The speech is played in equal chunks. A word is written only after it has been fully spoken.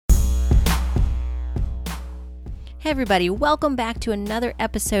Hey everybody, welcome back to another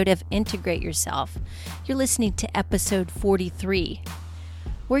episode of Integrate Yourself. You're listening to episode 43.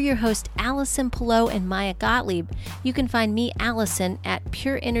 We're your hosts, Allison Pillow and Maya Gottlieb. You can find me, Allison, at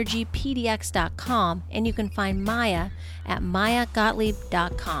pureenergypdx.com, and you can find Maya at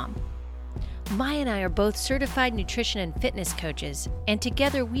mayagottlieb.com. Maya and I are both certified nutrition and fitness coaches, and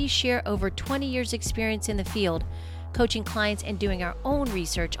together we share over 20 years experience in the field, coaching clients and doing our own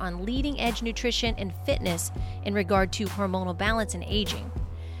research on leading-edge nutrition and fitness in regard to hormonal balance and aging.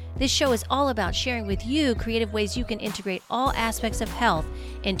 This show is all about sharing with you creative ways you can integrate all aspects of health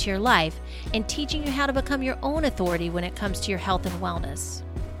into your life and teaching you how to become your own authority when it comes to your health and wellness.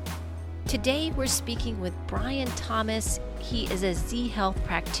 Today, we're speaking with Brian Thomas. He is a Z Health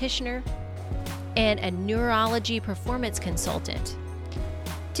practitioner and a neurology performance consultant.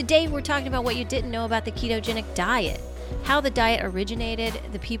 Today, we're talking about what you didn't know about the ketogenic diet, how the diet originated,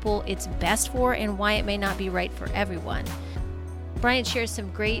 the people it's best for, and why it may not be right for everyone. Brian shares some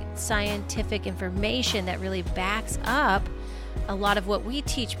great scientific information that really backs up a lot of what we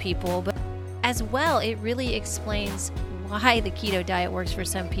teach people, but as well, it really explains why the keto diet works for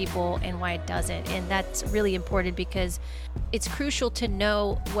some people and why it doesn't. And that's really important because it's crucial to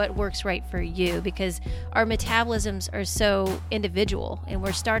know what works right for you, because our metabolisms are so individual and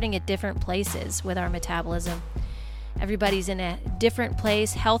we're starting at different places with our metabolism. Everybody's in a different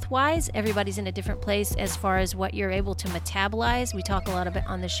place health-wise. Everybody's in a different place as far as what you're able to metabolize. We talk a lot about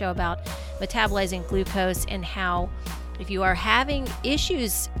on the show about metabolizing glucose and how if you are having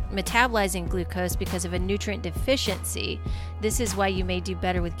issues metabolizing glucose because of a nutrient deficiency, this is why you may do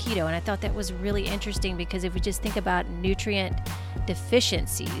better with keto. And I thought that was really interesting because if we just think about nutrient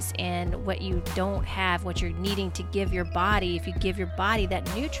deficiencies and what you don't have, what you're needing to give your body, if you give your body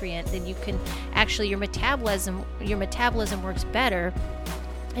that nutrient, then you can actually, your metabolism works better.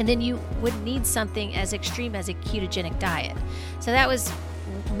 And then you would need something as extreme as a ketogenic diet. So that was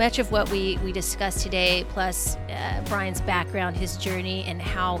much of what we discussed today, plus Brian's background, his journey, and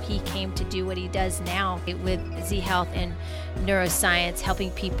how he came to do what he does now with Z Health and neuroscience,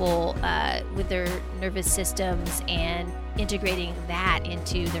 helping people with their nervous systems and integrating that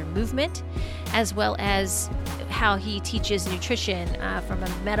into their movement, as well as how he teaches nutrition from a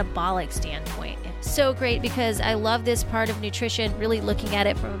metabolic standpoint. So great, because I love this part of nutrition, really looking at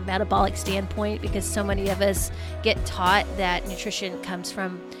it from a metabolic standpoint, because so many of us get taught that nutrition comes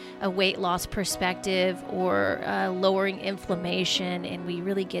from a weight loss perspective or lowering inflammation, and we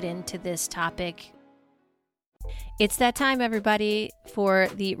really get into this topic. It's that time, everybody, for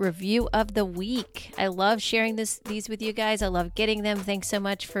the review of the week. I love sharing these with you guys. I love getting them. Thanks so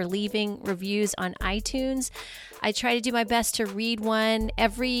much for leaving reviews on iTunes. I try to do my best to read one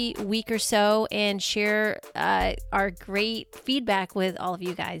every week or so and share our great feedback with all of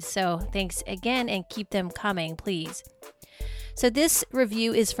you guys. So thanks again, and keep them coming, please. So this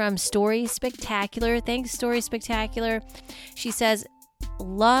review is from Story Spectacular. Thanks, Story Spectacular. She says,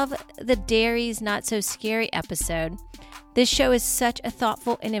 "Love the Dairies Not So Scary episode. This show is such a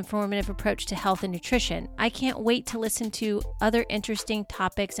thoughtful and informative approach to health and nutrition. I can't wait to listen to other interesting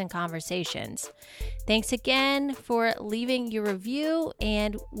topics and conversations. Thanks again for leaving your review,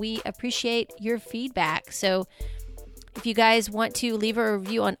 and we appreciate your feedback." So if you guys want to leave a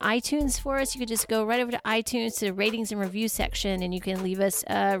review on iTunes for us, you can just go right over to iTunes to the ratings and review section, and you can leave us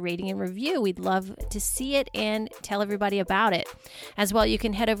a rating and review. We'd love to see it and tell everybody about it. As well, you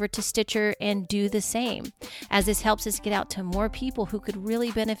can head over to Stitcher and do the same, as this helps us get out to more people who could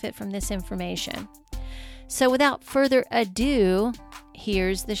really benefit from this information. So without further ado,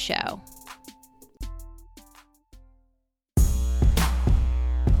 here's the show.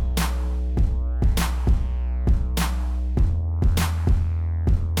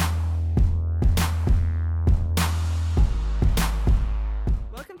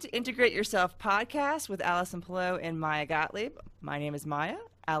 Integrate Yourself podcast with Allison Pillow and Maya Gottlieb. My name is Maya.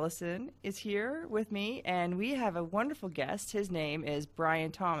 Allison is here with me, and we have a wonderful guest. His name is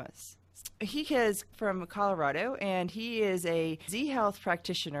Brian Thomas. He is from Colorado, and he is a Z Health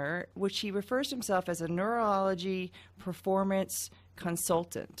practitioner, which he refers to himself as a neurology performance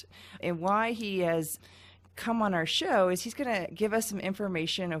consultant. And why he has come on our show is he's going to give us some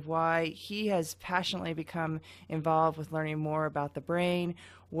information of why he has passionately become involved with learning more about the brain,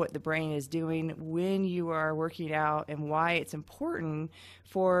 what the brain is doing when you are working out, and why it's important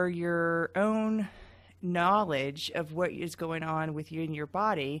for your own knowledge of what is going on with you in your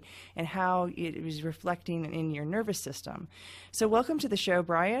body and how it is reflecting in your nervous system. So welcome to the show,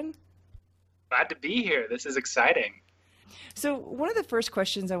 Brian. Glad to be here. This is exciting. So one of the first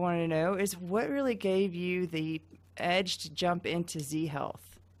questions I wanted to know is what really gave you the edge to jump into Z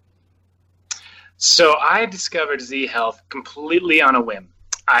Health? So I discovered Z Health completely on a whim.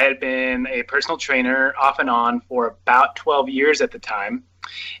 I had been a personal trainer off and on for about 12 years at the time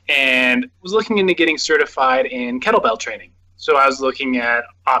and was looking into getting certified in kettlebell training. So I was looking at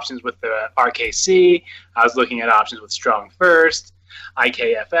options with the RKC, I was looking at options with Strong First,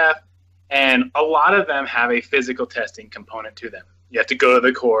 IKFF, and a lot of them have a physical testing component to them. You have to go to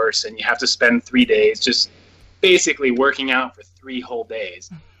the course and you have to spend 3 days just basically working out for 3 whole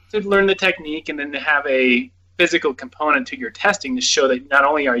days to learn the technique and then to have a physical component to your testing to show that not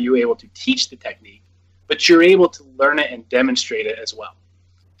only are you able to teach the technique, but you're able to learn it and demonstrate it as well.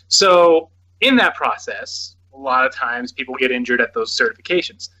 So in that process, a lot of times people get injured at those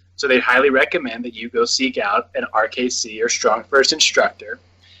certifications. So they highly recommend that you go seek out an RKC or Strong First instructor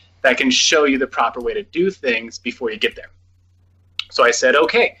that can show you the proper way to do things before you get there. So I said,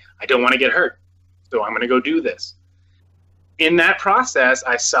 okay, I don't want to get hurt, so I'm going to go do this. In that process,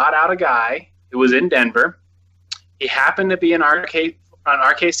 I sought out a guy who was in Denver. He happened to be an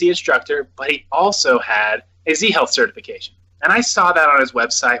RKC instructor, but he also had a Z Health certification. And I saw that on his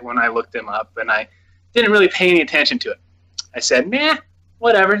website when I looked him up, and I didn't really pay any attention to it. I said, nah,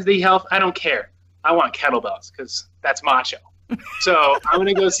 whatever, Z Health, I don't care. I want kettlebells because that's macho. So I'm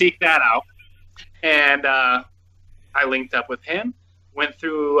going to go seek that out. And I linked up with him, went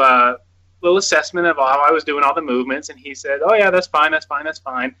through a little assessment of how I was doing all the movements, and he said, oh, yeah, that's fine.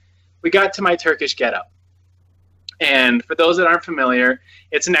 We got to my Turkish get-up. And for those that aren't familiar,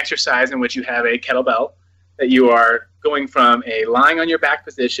 it's an exercise in which you have a kettlebell that you are going from a lying on your back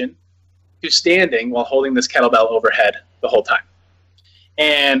position to standing while holding this kettlebell overhead the whole time.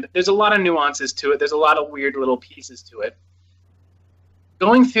 And there's a lot of nuances to it. There's a lot of weird little pieces to it.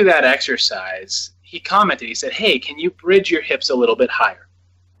 Going through that exercise, he commented, he said, hey, can you bridge your hips a little bit higher?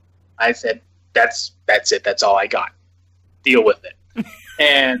 I said, that's it. That's all I got. Deal with it.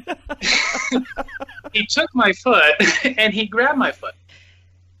 And he took my foot and he grabbed my foot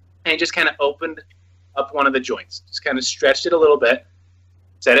and just kind of opened up one of the joints, just kind of stretched it a little bit,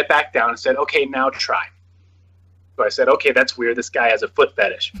 set it back down and said, okay, now try. So I said, okay, that's weird. This guy has a foot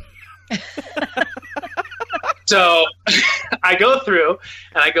fetish. So I go through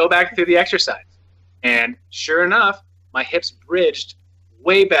and I go back through the exercise. And sure enough, my hips bridged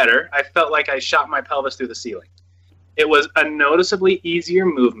way better. I felt like I shot my pelvis through the ceiling. It was a noticeably easier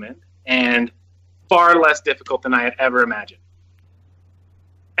movement and far less difficult than I had ever imagined.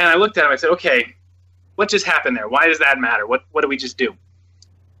 And I looked at him, I said, okay, what just happened there? Why does that matter? What did we just do?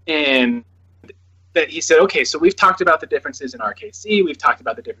 And that he said, okay, so we've talked about the differences in RKC, we've talked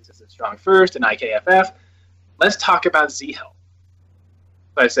about the differences in Strong First and IKFF. Let's talk about Z Health.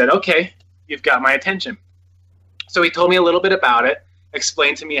 So I said, okay, you've got my attention. So he told me a little bit about it,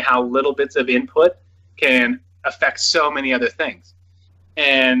 explained to me how little bits of input can affect so many other things.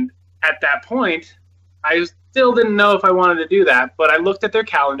 And at that point, I still didn't know if I wanted to do that, but I looked at their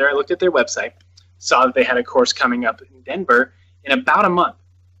calendar, I looked at their website, saw that they had a course coming up in Denver in about a month.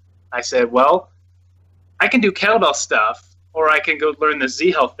 I said, well, I can do kettlebell stuff, or I can go learn the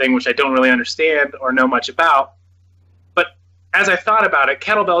Z Health thing, which I don't really understand or know much about. But as I thought about it,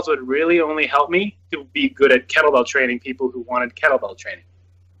 kettlebells would really only help me to be good at kettlebell training people who wanted kettlebell training.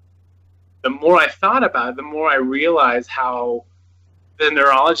 The more I thought about it, the more I realized how the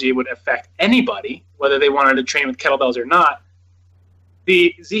neurology would affect anybody, whether they wanted to train with kettlebells or not.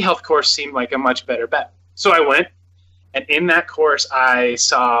 The Z Health course seemed like a much better bet. So I went, and in that course, I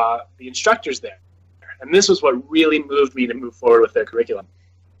saw the instructors there. And this was what really moved me to move forward with their curriculum,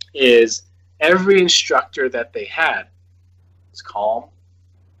 is every instructor that they had was calm.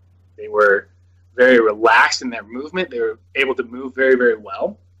 They were very relaxed in their movement. They were able to move very, very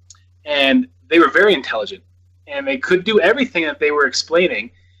well. And they were very intelligent. And they could do everything that they were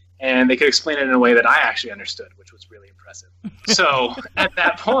explaining, and they could explain it in a way that I actually understood, which was really impressive. So at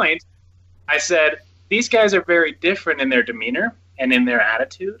that point, I said, these guys are very different in their demeanor and in their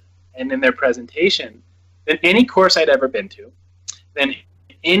attitude and in their presentation than any course I'd ever been to, than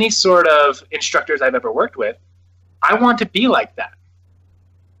any sort of instructors I've ever worked with. I want to be like that.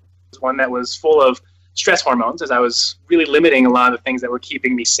 It was one that was full of stress hormones, as I was really limiting a lot of the things that were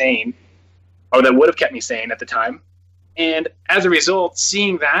keeping me sane, or that would have kept me sane at the time. And as a result,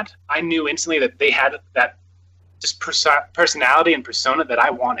 seeing that, I knew instantly that they had that just personality and persona that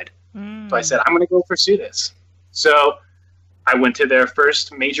I wanted. So I said, I'm going to go pursue this. So I went to their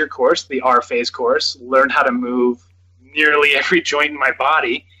first major course, the R-Phase course, learned how to move nearly every joint in my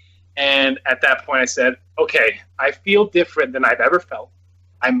body. And at that point I said, okay, I feel different than I've ever felt.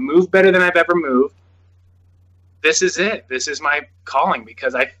 I move better than I've ever moved. This is it. This is my calling,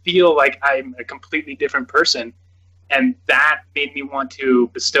 because I feel like I'm a completely different person. And that made me want to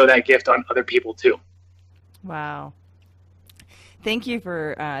bestow that gift on other people too. Wow. Thank you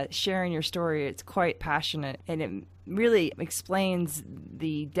for sharing your story. It's quite passionate, and it really explains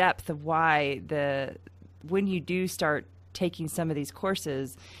the depth of why when you do start taking some of these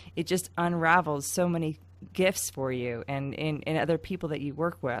courses, it just unravels so many gifts for you and other people that you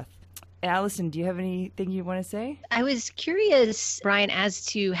work with. Allison, do you have anything you want to say? I was curious, Brian, as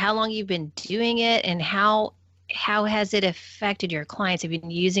to how long you've been doing it and how has it affected your clients? Have you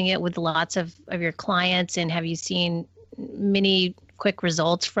been using it with lots of your clients, and have you seen many quick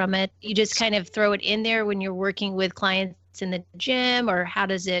results from it? You just kind of throw it in there when you're working with clients in the gym, or how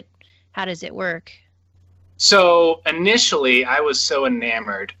does it work? So initially, I was so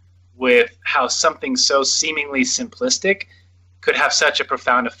enamored with how something so seemingly simplistic could have such a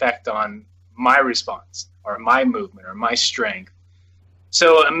profound effect on my response or my movement or my strength.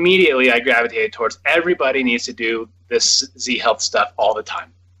 So immediately I gravitated towards everybody needs to do this Z Health stuff all the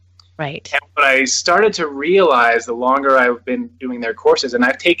time. Right. And what I started to realize the longer I've been doing their courses, and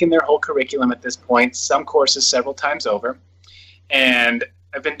I've taken their whole curriculum at this point, some courses several times over, and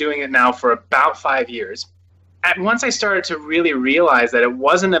I've been doing it now for about 5 years. And once I started to really realize that it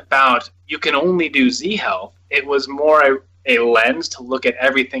wasn't about you can only do Z Health, it was more a lens to look at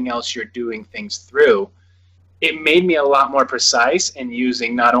everything else you're doing things through. It made me a lot more precise in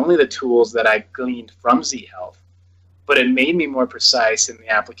using not only the tools that I gleaned from Z Health, but it made me more precise in the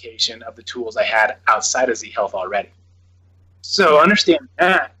application of the tools I had outside of Z Health already. So understand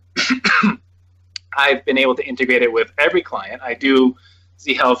that, I've been able to integrate it with every client. I do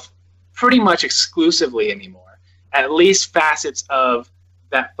Z Health pretty much exclusively anymore, at least facets of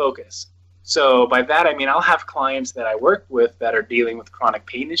that focus. So by that, I mean, I'll have clients that I work with that are dealing with chronic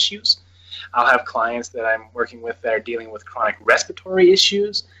pain issues. I'll have clients that I'm working with that are dealing with chronic respiratory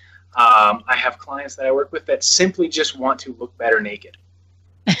issues. I have clients that I work with that simply just want to look better naked.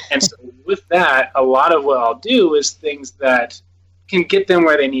 And so with that, a lot of what I'll do is things that can get them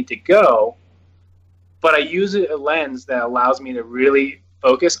where they need to go, but I use a lens that allows me to really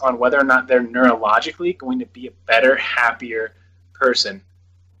focus on whether or not they're neurologically going to be a better, happier person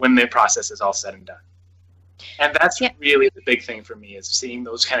when the process is all said and done. And that's really the big thing for me, is seeing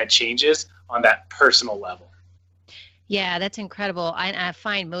those kind of changes on that personal level. Yeah, that's incredible. I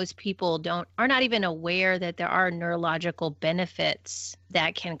find most people are not even aware that there are neurological benefits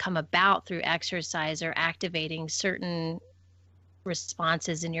that can come about through exercise or activating certain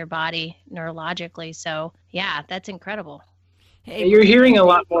responses in your body neurologically. So yeah, that's incredible. Hey, you're hearing a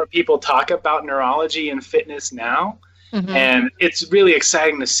lot more people talk about neurology and fitness now. Mm-hmm. And it's really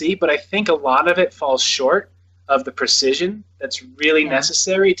exciting to see, but I think a lot of it falls short of the precision that's really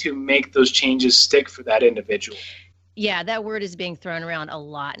necessary to make those changes stick for that individual. Yeah, that word is being thrown around a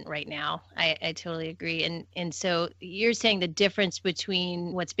lot right now. I totally agree. And so you're saying the difference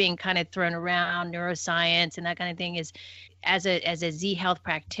between what's being kind of thrown around, neuroscience and that kind of thing, is as a Z Health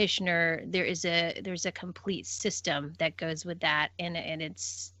practitioner, there's a complete system that goes with that, and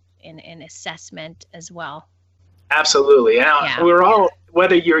it's an assessment as well. Absolutely. And we're all,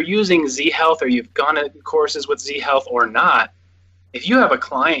 whether you're using Z Health or you've gone to courses with Z Health or not, if you have a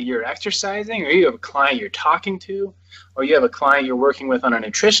client you're exercising, or you have a client you're talking to, or you have a client you're working with on a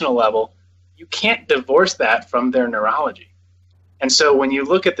nutritional level, you can't divorce that from their neurology. And so when you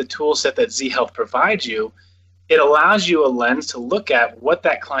look at the tool set that Z Health provides you, it allows you a lens to look at what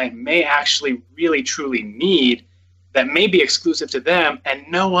that client may actually really truly need that may be exclusive to them and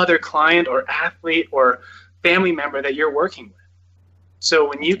no other client or athlete or family member that you're working with. So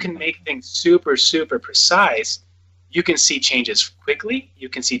when you can make things super, super precise, you can see changes quickly, you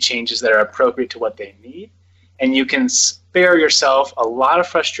can see changes that are appropriate to what they need, and you can spare yourself a lot of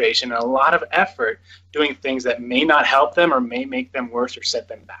frustration and a lot of effort doing things that may not help them or may make them worse or set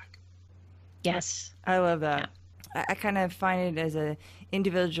them back. Yes. I love that. Yeah. I kind of find it as a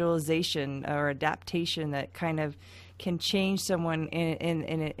individualization or adaptation that kind of can change someone in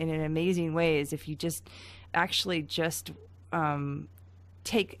an amazing ways if you just actually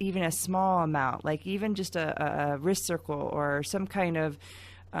take even a small amount, like even just a wrist circle or some kind of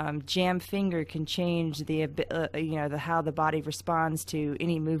jam finger can change the how the body responds to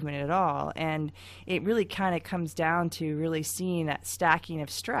any movement at all. And it really kind of comes down to really seeing that stacking of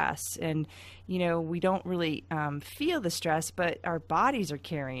stress. And we don't really feel the stress, but our bodies are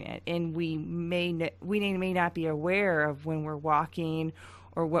carrying it, and we may not be aware of when we're walking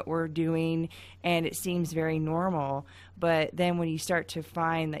or what we're doing, and it seems very normal. But then when you start to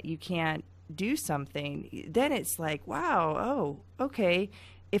find that you can't do something, then it's like, wow, okay,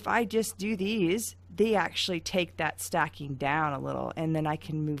 if I just do these, they actually take that stacking down a little, and then I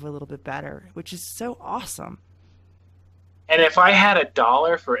can move a little bit better, which is so awesome. And if I had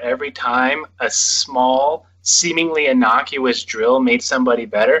 $1 for every time a small, seemingly innocuous drill made somebody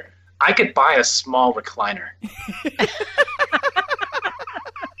better, I could buy a small recliner.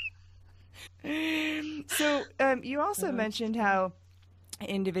 So you also mentioned how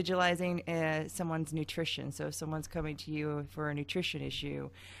individualizing someone's nutrition. So if someone's coming to you for a nutrition issue,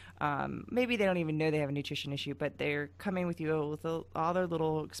 maybe they don't even know they have a nutrition issue, but they're coming with you with all their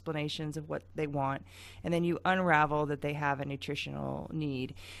little explanations of what they want, and then you unravel that they have a nutritional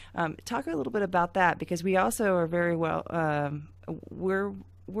need. Talk a little bit about that, because we also are very well,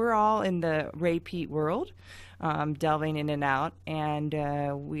 we're all in the Ray Peat world, delving in and out, and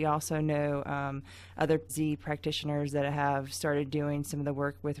we also know other Z practitioners that have started doing some of the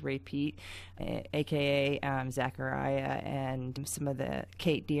work with Ray Peat, aka Zachariah, and some of the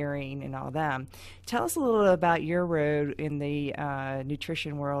Kate Deering and all them. Tell us a little about your road in the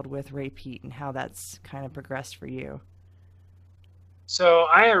nutrition world with Ray Peat and how that's kind of progressed for you. So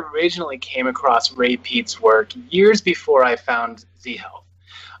I originally came across Ray Peat's work years before I found Z Health.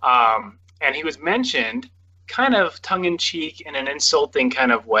 And he was mentioned kind of tongue-in-cheek in an insulting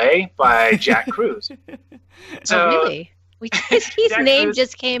kind of way by Jack Kruse. So, oh, really? His name Kruse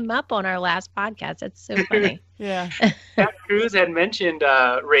just came up on our last podcast. That's so funny. Yeah. Jack Kruse had mentioned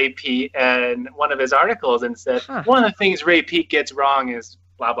Ray Peat in one of his articles and said, one of the things Ray Peat gets wrong is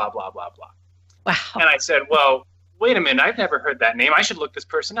blah, blah, blah, blah, blah. Wow. And I said, well, wait a minute, I've never heard that name. I should look this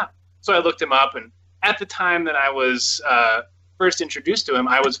person up. So I looked him up, and at the time that I was first introduced to him,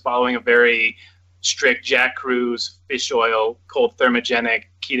 I was following a very strict Jack Kruse, fish oil, cold thermogenic,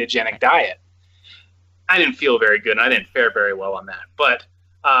 ketogenic diet. I didn't feel very good, and I didn't fare very well on that. But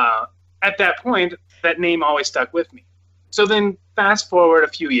at that point, that name always stuck with me. So then fast forward a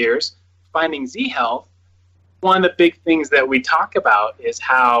few years, finding Z Health, one of the big things that we talk about is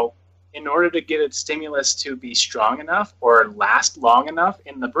how in order to get a stimulus to be strong enough or last long enough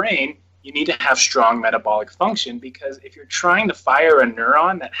in the brain, you need to have strong metabolic function, because if you're trying to fire a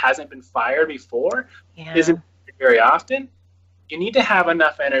neuron that hasn't been fired before, isn't very often, you need to have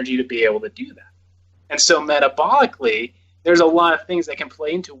enough energy to be able to do that. And so metabolically, there's a lot of things that can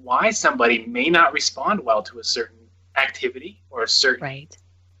play into why somebody may not respond well to a certain activity or a certain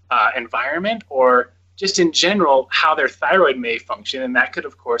environment, or just in general how their thyroid may function. And that could,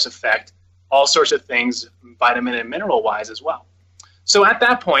 of course, affect all sorts of things, vitamin and mineral-wise as well. So at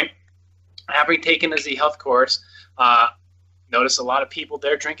that point, having taken a Z Health course, noticed a lot of people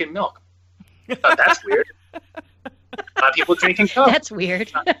there drinking milk. That's weird. A lot of people drinking Coke. That's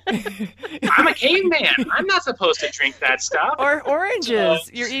weird. I'm a caveman. I'm not supposed to drink that stuff. Or oranges.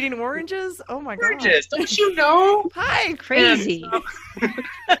 You're eating oranges? Oh, my God. Oranges. Don't you know? Hi, crazy.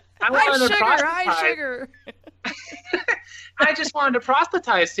 Hi, sugar. I just wanted to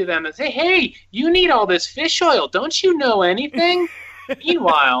proselytize to them and say, hey, you need all this fish oil. Don't you know anything?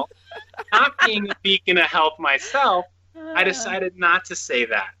 Meanwhile, not being a beacon of health myself, I decided not to say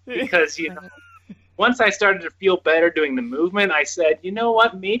that, because, once I started to feel better doing the movement, I said, you know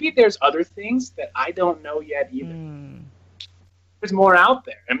what, maybe there's other things that I don't know yet either. There's more out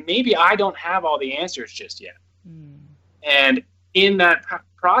there, and maybe I don't have all the answers just yet. And in that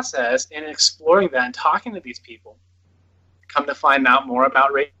process, and exploring that and talking to these people, come to find out more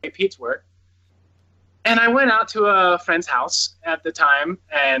about Ray Peat's work. And I went out to a friend's house at the time,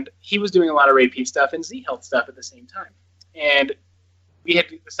 and he was doing a lot of Ray Peat stuff and Z Health stuff at the same time. And we had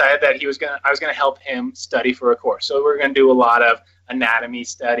decided that I was going to help him study for a course. So we were going to do a lot of anatomy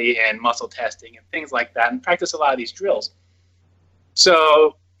study and muscle testing and things like that, and practice a lot of these drills.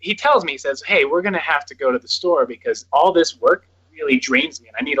 So he tells me, he says, hey, we're going to have to go to the store because all this work really drains me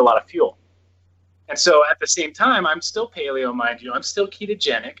and I need a lot of fuel. And so at the same time, I'm still paleo, mind you. I'm still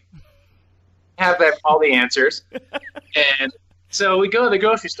ketogenic. Have all the answers. And so we go to the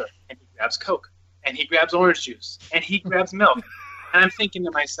grocery store, and he grabs Coke, and he grabs orange juice, and he grabs milk. And I'm thinking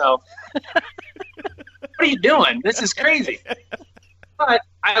to myself, what are you doing? This is crazy. But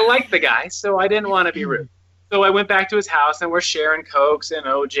I like the guy, so I didn't want to be rude. So I went back to his house, and we're sharing Cokes and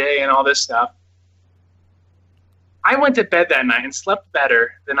OJ and all this stuff. I went to bed that night and slept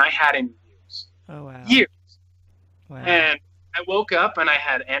better than I had in years. Oh, wow. Years. Wow. And I woke up, and I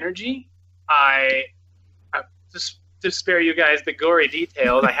had energy. I just to spare you guys the gory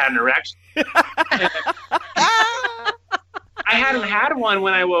details, I had an erection. I hadn't had one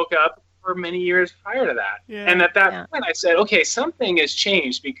when I woke up for many years prior to that. Yeah. And at that point, I said, okay, something has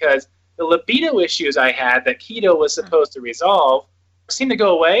changed, because the libido issues I had that keto was supposed to resolve seemed to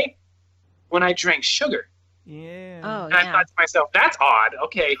go away when I drank sugar. Yeah. Oh, and I thought to myself, that's odd.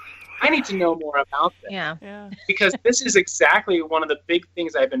 Okay, I need to know more about this. Yeah. Because this is exactly one of the big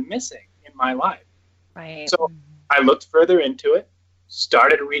things I've been missing in my life. Right. So I looked further into it,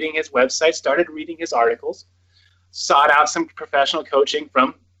 started reading his website, started reading his articles, sought out some professional coaching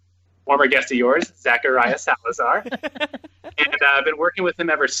from former guest of yours, Zachariah Salazar. And I've been working with him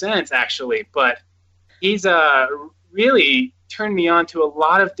ever since, actually. But he's really turned me on to a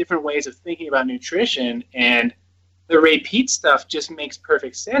lot of different ways of thinking about nutrition. And the Ray Peat stuff just makes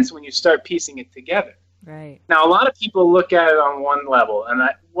perfect sense when you start piecing it together. Right. Now, a lot of people look at it on one level. And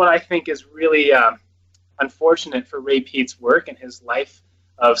what I think is really unfortunate for Ray Peat's work and his life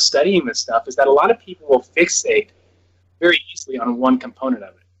of studying this stuff is that a lot of people will fixate very easily on one component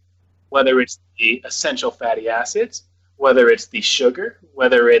of it, whether it's the essential fatty acids, whether it's the sugar,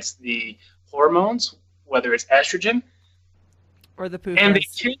 whether it's the hormones, whether it's estrogen. Or the PUFAs. And they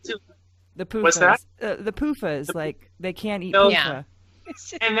tend to... The PUFAs. What's that? The PUFAs, like they can't eat No. PUFA. Yeah.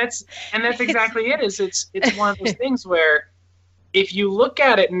 And that's exactly it. It's one of those things where if you look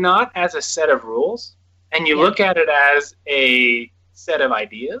at it not as a set of rules, and you look at it as a set of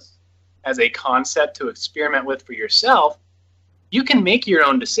ideas, as a concept to experiment with for yourself, you can make your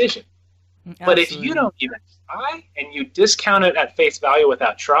own decision. Absolutely. But if you don't even try and you discount it at face value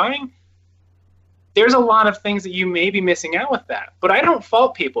without trying, there's a lot of things that you may be missing out with that. But I don't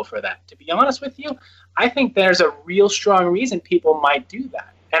fault people for that. To be honest with you, I think there's a real strong reason people might do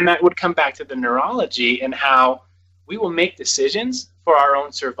that. And that would come back to the neurology and how we will make decisions for our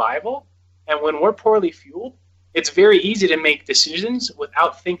own survival. And when we're poorly fueled, it's very easy to make decisions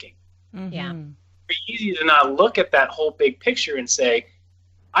without thinking. Mm-hmm. Yeah. It's very easy to not look at that whole big picture and say,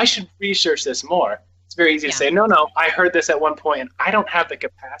 I should research this more. It's very easy to say, no, I heard this at one point and I don't have the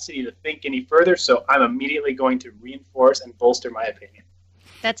capacity to think any further, so I'm immediately going to reinforce and bolster my opinion.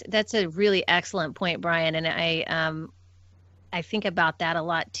 That's a really excellent point, Brian. And I think about that a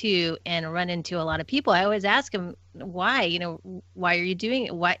lot too, and run into a lot of people. I always ask them, why? Why are you doing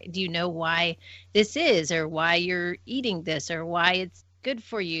it? Why do you know why this is, or why you're eating this, or why it's good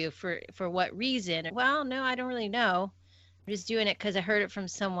for you, for what reason? Well, no, I don't really know. I'm just doing it because I heard it from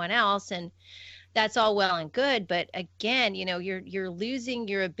someone else, and that's all well and good. But again, you're losing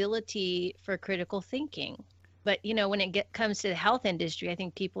your ability for critical thinking. But, when it comes to the health industry, I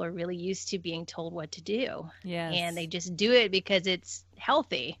think people are really used to being told what to do. Yes. And they just do it because it's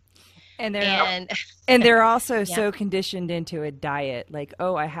healthy. And they're also so conditioned into a diet, like,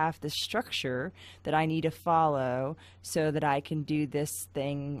 oh, I have this structure that I need to follow so that I can do this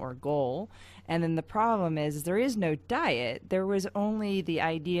thing or goal. And then the problem is there is no diet. There was only the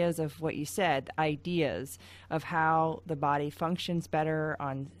ideas of what you said, ideas of how the body functions better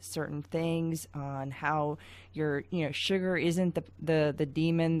on certain things, on how your sugar isn't the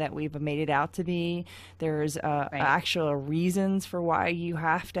demon that we've made it out to be. There's actual reasons for why you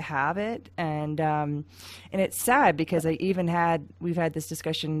have to have it. And it's sad because we've had this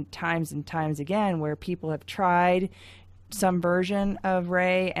discussion times and times again where people have tried some version of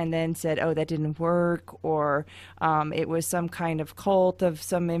Ray and then said, oh, that didn't work, or it was some kind of cult of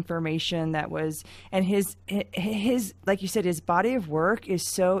some information that was, and his like you said, his body of work is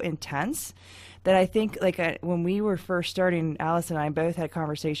so intense that I think when we were first starting, Alice and I both had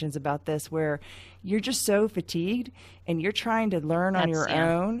conversations about this where you're just so fatigued and you're trying to learn on your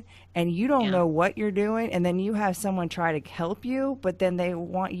own and you don't know what you're doing, and then you have someone try to help you, but then they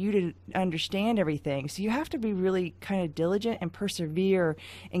want you to understand everything. So you have to be really kind of diligent and persevere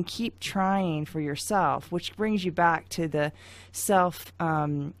and keep trying for yourself, which brings you back to the self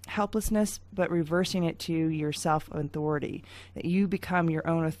helplessness, but reversing it to your self-authority, that you become your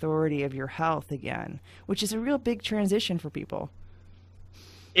own authority of your health again, which is a real big transition for people.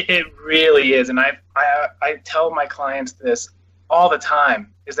 It really is, and I tell my clients this all the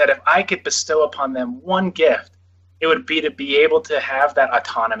time, is that if I could bestow upon them one gift, it would be to be able to have that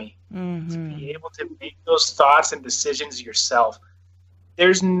autonomy, to be able to make those thoughts and decisions yourself.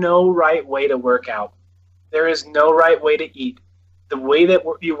 There's no right way to work out. There is no right way to eat. The way that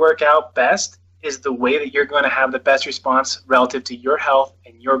you work out best is the way that you're going to have the best response relative to your health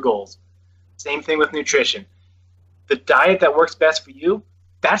and your goals. Same thing with nutrition. The diet that works best for you,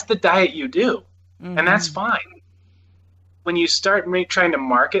 that's the diet you do, and that's fine. When you start trying to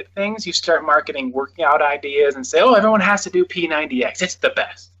market things, you start marketing workout ideas and say, oh, everyone has to do P90X. It's the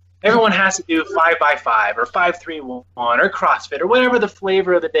best. Everyone has to do 5x5 or 5-3-1 or CrossFit or whatever the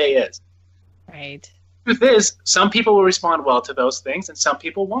flavor of the day is. Right. Truth is, some people will respond well to those things and some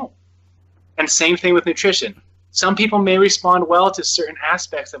people won't. And same thing with nutrition. Some people may respond well to certain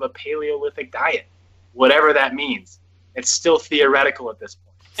aspects of a Paleolithic diet, whatever that means. It's still theoretical at this point.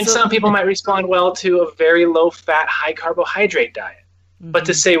 And some people might respond well to a very low-fat, high-carbohydrate diet. But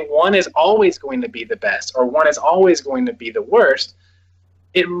to say one is always going to be the best or one is always going to be the worst,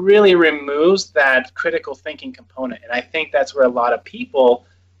 it really removes that critical thinking component. And I think that's where a lot of people,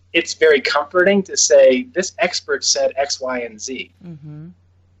 it's very comforting to say, this expert said X, Y, and Z. Mm-hmm.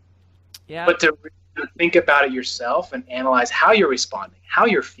 Yeah. But to really think about it yourself and analyze how you're responding, how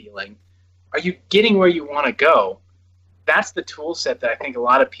you're feeling, are you getting where you want to go? That's the tool set that I think a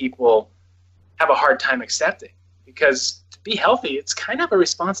lot of people have a hard time accepting, because to be healthy, it's kind of a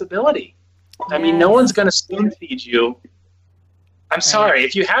responsibility. I mean, no one's going to spoon feed you. I'm sorry.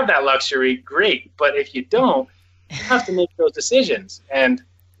 If you have that luxury, great. But if you don't, you have to make those decisions. And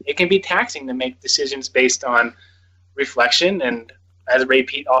it can be taxing to make decisions based on reflection and, as Ray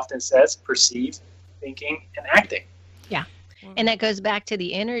Peat often says, perceived thinking and acting. Yeah. And that goes back to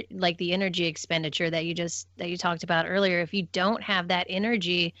the energy expenditure that you talked about earlier. If you don't have that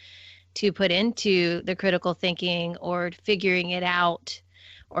energy to put into the critical thinking or figuring it out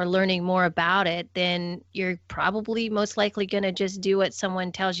or learning more about it, then you're probably most likely going to just do what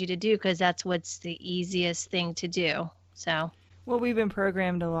someone tells you to do, because that's what's the easiest thing to do. So, well, we've been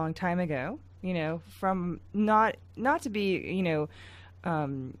programmed a long time ago, from not to be,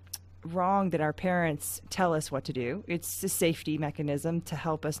 wrong that our parents tell us what to do. It's a safety mechanism to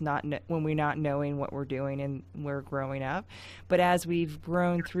help us when we're not knowing what we're doing and we're growing up. But as we've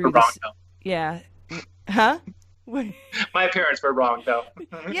grown through this, yeah, huh? My parents were wrong, though.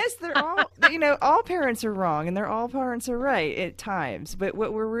 Yes, they're all, all parents are wrong, and all parents are right at times. But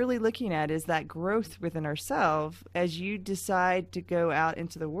what we're really looking at is that growth within ourselves as you decide to go out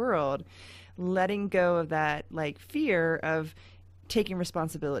into the world, letting go of that fear of taking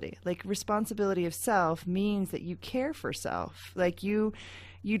responsibility. Responsibility of self means that you care for self.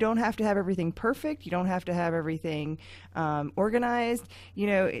 You don't have to have everything perfect. You don't have to have everything organized.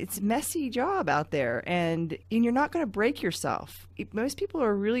 It's a messy job out there, and you're not going to break yourself. Most people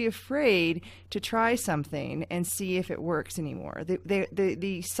are really afraid to try something and see if it works anymore.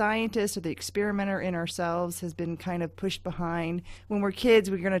 The scientist or the experimenter in ourselves has been kind of pushed behind. When we're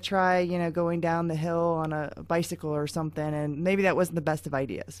kids, we're going to try, going down the hill on a bicycle or something, and maybe that wasn't the best of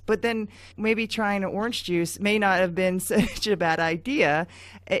ideas. But then maybe trying an orange juice may not have been such a bad idea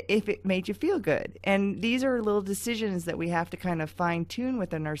if it made you feel good. And these are little decisions that we have to kind of fine tune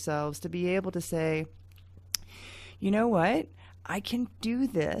within ourselves to be able to say, you know what? I can do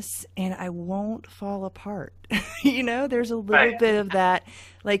this and I won't fall apart. There's a little bit of that.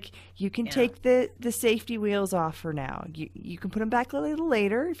 You can take the safety wheels off for now. You can put them back a little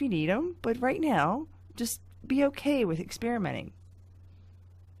later if you need them. But right now, just be okay with experimenting.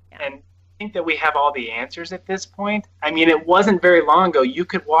 And think that we have all the answers at this point. I mean, it wasn't very long ago you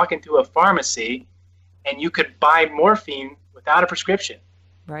could walk into a pharmacy and you could buy morphine without a prescription.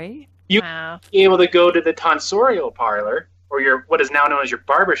 Right? You'd be able to go to the tonsorial parlor or what is now known as your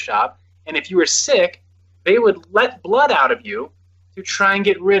barber shop, and if you were sick, they would let blood out of you to try and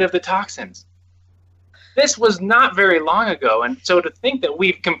get rid of the toxins. This was not very long ago, and so to think that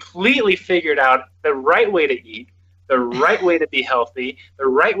we've completely figured out the right way to eat, the right way to be healthy, the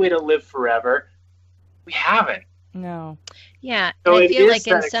right way to live forever, we haven't. No. Yeah, so I feel like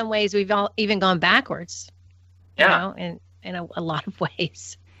in some ways we've all even gone backwards. Yeah. In a lot of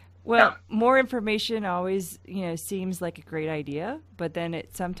ways. Well, more information always, seems like a great idea, but then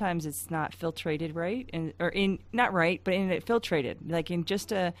sometimes it's not filtrated right, filtrated, like in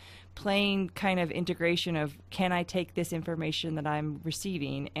just a plain kind of integration of, can I take this information that I'm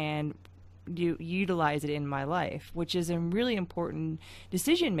receiving and utilize it in my life, which is a really important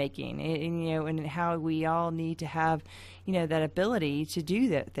decision making, and how we all need to have, that ability to do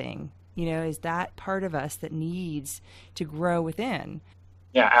that thing. Is that part of us that needs to grow within.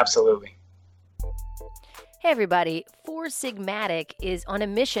 Yeah, absolutely. Hey everybody, Four Sigmatic is on a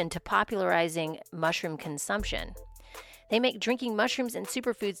mission to popularizing mushroom consumption. They make drinking mushrooms and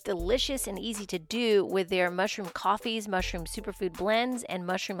superfoods delicious and easy to do with their mushroom coffees, mushroom superfood blends, and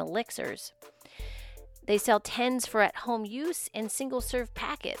mushroom elixirs. They sell tens for at-home use and single-serve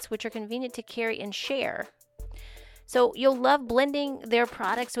packets, which are convenient to carry and share. So you'll love blending their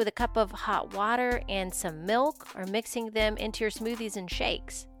products with a cup of hot water and some milk, or mixing them into your smoothies and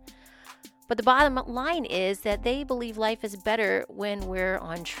shakes. But the bottom line is that they believe life is better when we're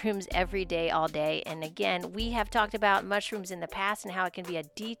on shrooms every day, all day. And again, we have talked about mushrooms in the past and how it can be a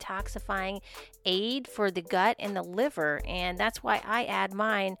detoxifying aid for the gut and the liver. And that's why I add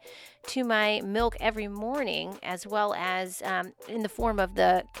mine to my milk every morning, as well as in the form of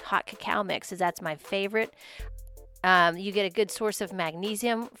the hot cacao mix, as that's my favorite. You get a good source of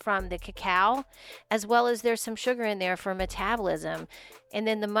magnesium from the cacao, as well as there's some sugar in there for metabolism. And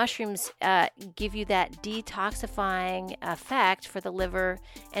then the mushrooms give you that detoxifying effect for the liver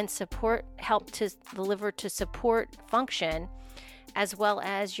and help the liver to support function as well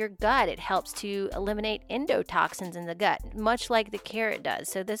as your gut. It helps to eliminate endotoxins in the gut, much like the carrot does.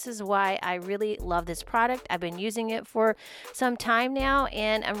 So this is why I really love this product. I've been using it for some time now,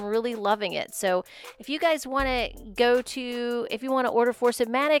 and I'm really loving it. So if you guys want to if you want to order Force of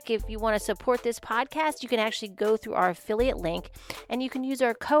Matic, if you want to support this podcast, you can actually go through our affiliate link, and you can use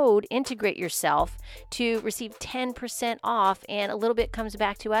our code Integrate Yourself to receive 10% off, and a little bit comes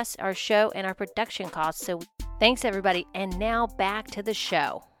back to us, our show, and our production costs. So thanks, everybody. And now back to the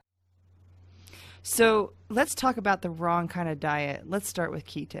show. So let's talk about the wrong kind of diet. Let's start with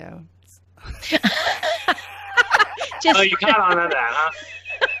keto. Oh, you caught on to that, huh?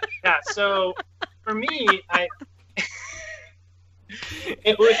 Yeah, so for me,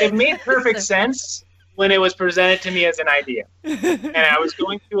 it made perfect sense when it was presented to me as an idea. And I was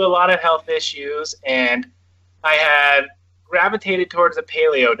going through a lot of health issues, and I had gravitated towards a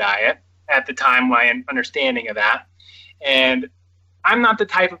paleo diet at the time, my understanding of that. And I'm not the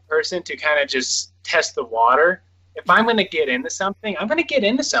type of person to kind of just test the water. If I'm going to get into something, I'm going to get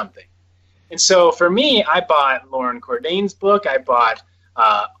into something. And so for me, I bought Lauren Cordain's book. I bought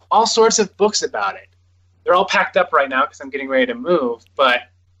all sorts of books about it. They're all packed up right now because I'm getting ready to move. But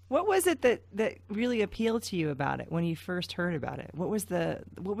what was it that really appealed to you about it when you first heard about it? What was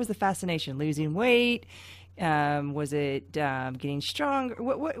the fascination? Losing weight? Was it getting stronger?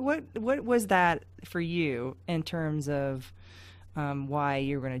 What was that for you in terms of why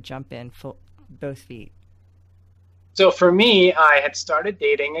you were going to jump in both feet? So for me, I had started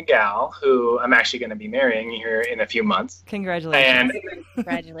dating a gal who I'm actually going to be marrying here in a few months. Congratulations.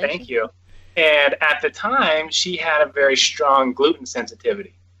 Congratulations. Thank you. And at the time, she had a very strong gluten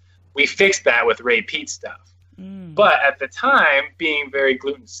sensitivity. We fixed that with Ray Peat stuff. But at the time, being very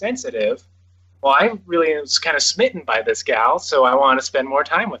gluten sensitive, well, I really was kind of smitten by this gal, so I wanted to spend more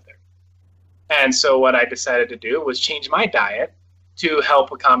time with her. And so what I decided to do was change my diet to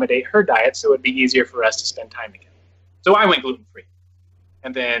help accommodate her diet so it would be easier for us to spend time together. So I went gluten-free.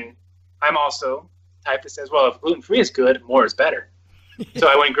 And then I'm also the type that says, well, if gluten-free is good, more is better. So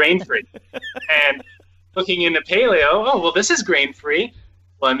I went grain-free. And looking into paleo, oh, well, this is grain-free.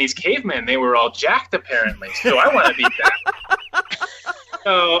 Well, and these cavemen, they were all jacked, apparently. So I want to beat that.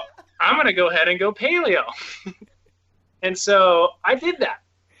 So I'm going to go ahead and go paleo. And so I did that.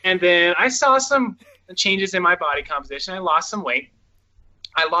 And then I saw some changes in my body composition. I lost some weight.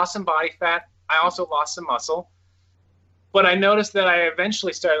 I lost some body fat. I also lost some muscle. But I noticed that I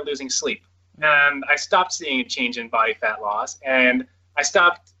eventually started losing sleep. And I stopped seeing a change in body fat loss. And I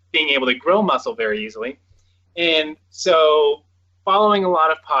stopped being able to grow muscle very easily. And so following a lot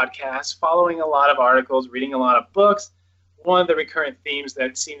of podcasts, following a lot of articles, reading a lot of books, one of the recurrent themes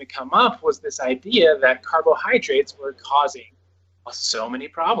that seemed to come up was this idea that carbohydrates were causing so many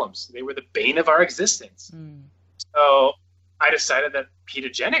problems. They were the bane of our existence. So I decided that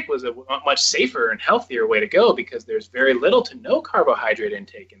ketogenic was a much safer and healthier way to go because there's very little to no carbohydrate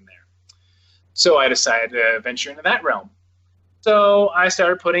intake in there. So I decided to venture into that realm. So I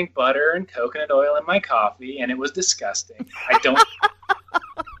started putting butter and coconut oil in my coffee, and it was disgusting. It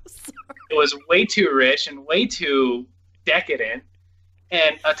was way too rich and way too decadent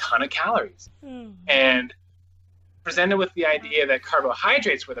and a ton of calories. And presented with the idea that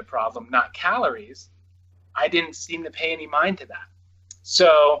carbohydrates were the problem, not calories, I didn't seem to pay any mind to that.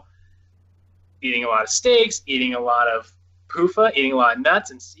 So eating a lot of steaks, eating a lot of PUFA, eating a lot of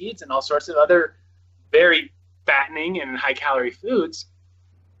nuts and seeds and all sorts of other very fattening and high-calorie foods,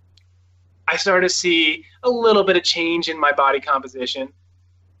 I started to see a little bit of change in my body composition,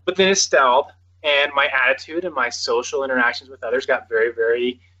 but then it stalled, and my attitude and my social interactions with others got very,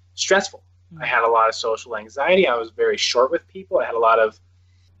 very stressful. I had a lot of social anxiety. I was very short with people. I had a lot of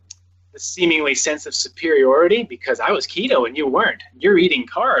the seemingly sense of superiority because I was keto and you weren't. You're eating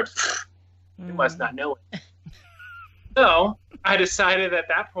carbs. You must not know it. So I decided at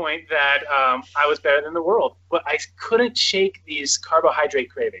that point that I was better than the world, but I couldn't shake these carbohydrate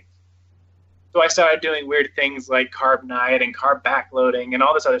cravings. So I started doing weird things like carb night and carb backloading and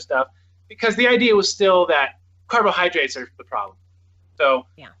all this other stuff because the idea was still that carbohydrates are the problem. So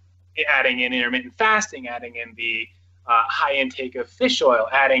adding in intermittent fasting, adding in the high intake of fish oil,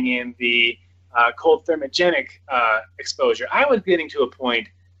 adding in the cold thermogenic exposure, I was getting to a point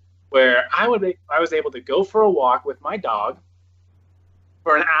where I was able to go for a walk with my dog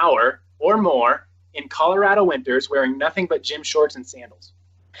for an hour or more in Colorado winters wearing nothing but gym shorts and sandals.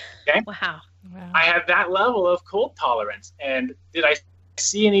 Okay? Wow. I had that level of cold tolerance. And did I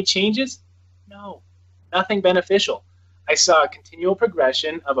see any changes? No, nothing beneficial. I saw a continual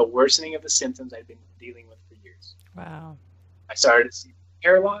progression of a worsening of the symptoms I'd been dealing with for years. Wow. I started to see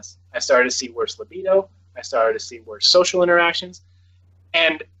hair loss. I started to see worse libido. I started to see worse social interactions.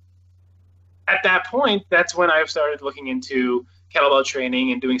 And at that point, that's when I started looking into kettlebell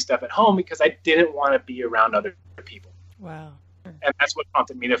training and doing stuff at home because I didn't want to be around other people. Wow. And that's what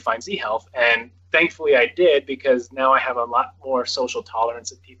prompted me to find Z Health. And thankfully I did, because now I have a lot more social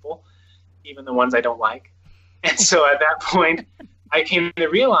tolerance of people, even the ones I don't like. And so at that point, I came to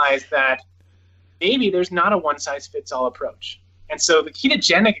realize that maybe there's not a one-size-fits-all approach. And so the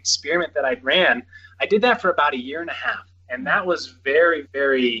ketogenic experiment that I ran, I did that for about 1.5 years. And that was very,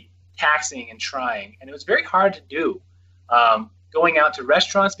 very taxing and trying. And it was very hard to do. Going out to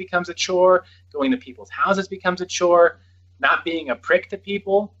restaurants becomes a chore. Going to people's houses becomes a chore. Not being a prick to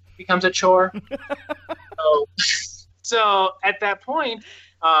people becomes a chore. So at that point,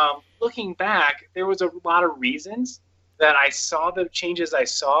 looking back, there was a lot of reasons that I saw the changes I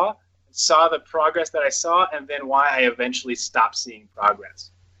saw the progress that I saw, and then why I eventually stopped seeing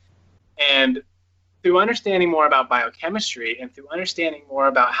progress. And through understanding more about biochemistry and through understanding more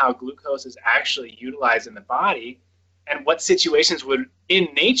about how glucose is actually utilized in the body and what situations would, in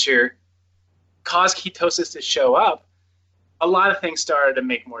nature, cause ketosis to show up, a lot of things started to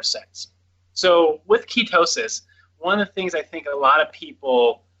make more sense. So with ketosis, one of the things I think a lot of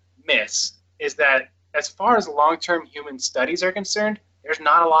people miss is that as far as long-term human studies are concerned, there's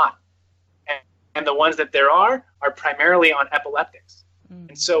not a lot. And the ones that there are primarily on epileptics.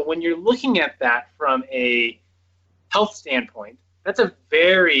 And so when you're looking at that from a health standpoint, that's a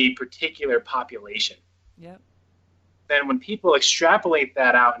very particular population. Yep. Then when people extrapolate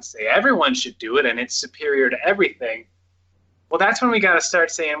that out and say everyone should do it and it's superior to everything, well, that's when we got to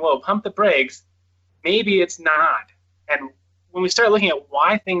start saying, whoa, pump the brakes. Maybe it's not. And when we start looking at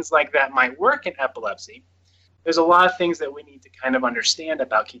why things like that might work in epilepsy, there's a lot of things that we need to kind of understand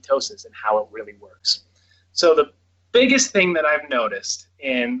about ketosis and how it really works. So the biggest thing that I've noticed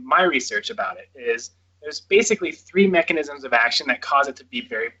in my research about it is there's basically 3 mechanisms of action that cause it to be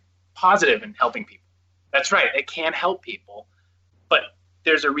very positive in helping people. That's right, it can help people, but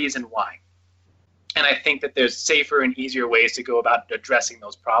there's a reason why. And I think that there's safer and easier ways to go about addressing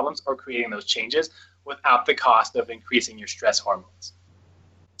those problems or creating those changes without the cost of increasing your stress hormones.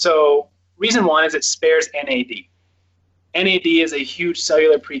 So reason 1 is it spares NAD. NAD is a huge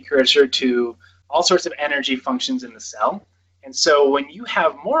cellular precursor to all sorts of energy functions in the cell. And so when you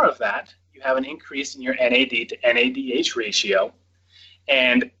have more of that, you have an increase in your NAD to NADH ratio.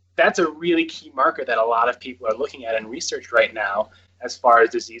 And that's a really key marker that a lot of people are looking at in research right now as far as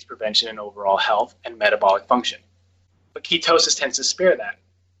disease prevention and overall health and metabolic function. But ketosis tends to spare that.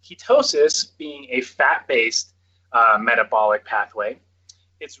 Ketosis, being a fat-based metabolic pathway,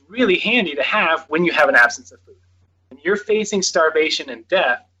 it's really handy to have when you have an absence of food. When you're facing starvation and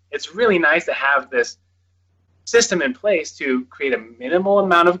death, it's really nice to have this system in place to create a minimal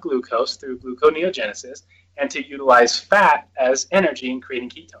amount of glucose through gluconeogenesis and to utilize fat as energy in creating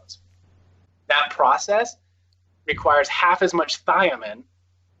ketones. That process requires half as much thiamine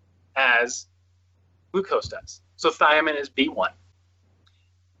as glucose does. So thiamine is B1.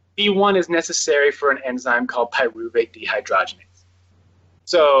 B1 is necessary for an enzyme called pyruvate dehydrogenase.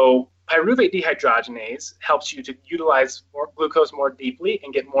 So pyruvate dehydrogenase helps you to utilize more glucose more deeply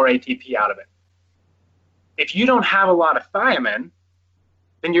and get more ATP out of it. If you don't have a lot of thiamine,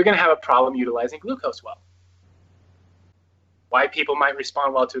 then you're going to have a problem utilizing glucose well. Why people might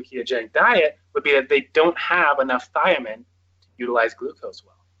respond well to a ketogenic diet would be that they don't have enough thiamine to utilize glucose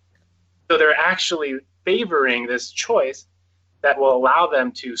well. So they're actually favoring this choice that will allow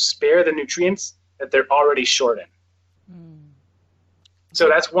them to spare the nutrients that they're already short in. So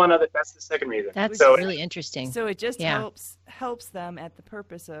that's that's the second reason. That's so really interesting. So it just helps them at the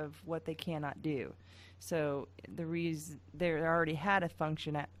purpose of what they cannot do. So the reason they already had a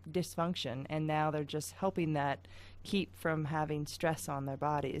dysfunction, and now they're just helping that keep from having stress on their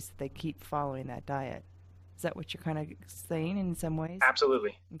bodies. They keep following that diet. Is that what you're kind of saying in some ways?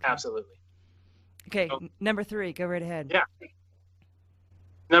 Absolutely. Okay. Absolutely. Okay, number 3, go right ahead. Yeah.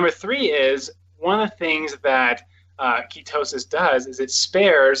 Number 3 is one of the things that ketosis does is it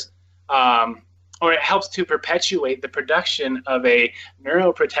spares or it helps to perpetuate the production of a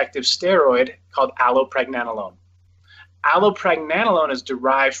neuroprotective steroid called allopregnanolone. Allopregnanolone is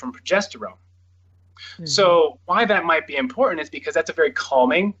derived from progesterone. Mm-hmm. So why that might be important is because that's a very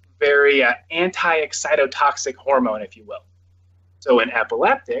calming, very anti-excitotoxic hormone, if you will. So in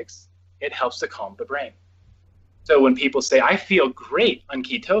epileptics, it helps to calm the brain. So when people say, I feel great on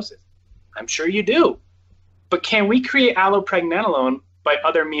ketosis, I'm sure you do. But can we create allopregnanolone by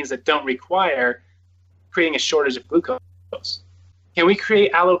other means that don't require creating a shortage of glucose? Can we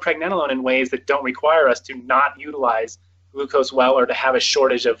create allopregnanolone in ways that don't require us to not utilize glucose well or to have a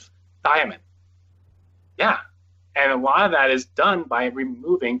shortage of thiamine? Yeah, And a lot of that is done by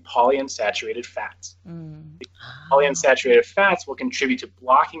removing polyunsaturated fats. Polyunsaturated fats will contribute to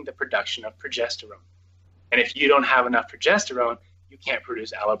blocking the production of progesterone. And if you don't have enough progesterone, you can't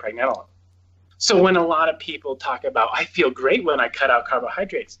produce allopregnanolone. So when a lot of people talk about, I feel great when I cut out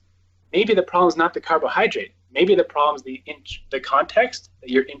carbohydrates, maybe the problem is not the carbohydrate. Maybe the problem is the context that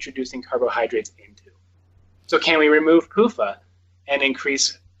you're introducing carbohydrates into. So can we remove PUFA and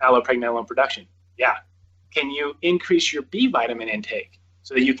increase allopregnanolone production? Yeah. Can you increase your B vitamin intake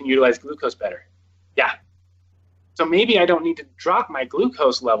so that you can utilize glucose better? Yeah. So maybe I don't need to drop my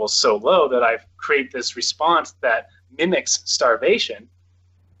glucose levels so low that I create this response that mimics starvation.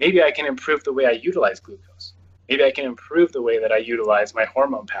 Maybe I can improve the way I utilize glucose. Maybe I can improve the way that I utilize my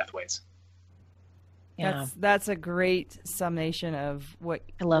hormone pathways. Yeah. That's a great summation of what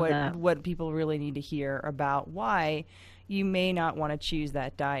people really need to hear about why you may not want to choose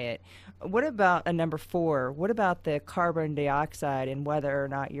that diet. What about a number 4? What about the carbon dioxide and whether or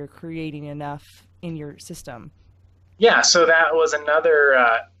not you're creating enough in your system? Yeah, so that was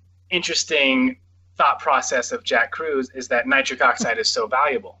another interesting thought process of Jack Kruse, is that nitric oxide is so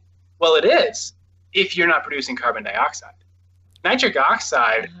valuable. Well, it is if you're not producing carbon dioxide. Nitric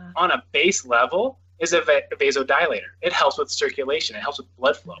oxide on a base level is a vasodilator. It helps with circulation. It helps with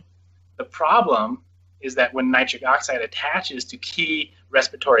blood flow. The problem is that when nitric oxide attaches to key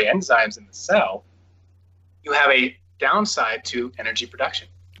respiratory enzymes in the cell, you have a downside to energy production.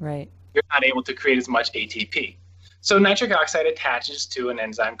 Right. You're not able to create as much ATP. So nitric oxide attaches to an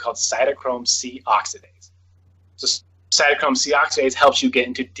enzyme called cytochrome C oxidase. So cytochrome C oxidase helps you get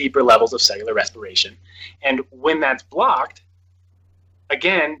into deeper levels of cellular respiration. And when that's blocked,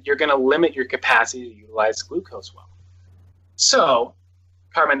 again, you're going to limit your capacity to utilize glucose well. So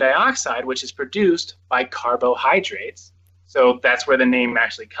carbon dioxide, which is produced by carbohydrates, so that's where the name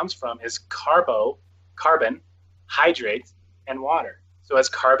actually comes from, is carbon, hydrates, and water. So it's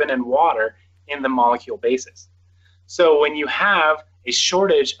carbon and water in the molecule basis. So when you have a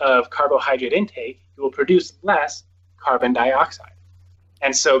shortage of carbohydrate intake, you will produce less carbon dioxide.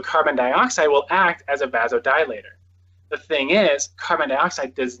 And so carbon dioxide will act as a vasodilator. The thing is, carbon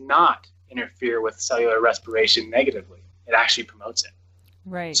dioxide does not interfere with cellular respiration negatively. It actually promotes it.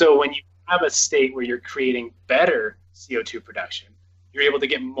 Right. So when you have a state where you're creating better CO2 production, you're able to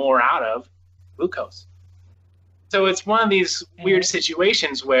get more out of glucose. So it's one of these weird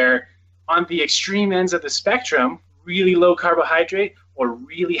situations where on the extreme ends of the spectrum, really low carbohydrate or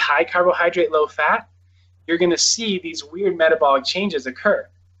really high carbohydrate, low fat, you're going to see these weird metabolic changes occur.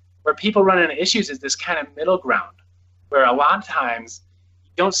 Where people run into issues is this kind of middle ground, where a lot of times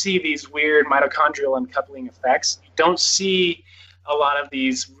you don't see these weird mitochondrial uncoupling effects. You don't see a lot of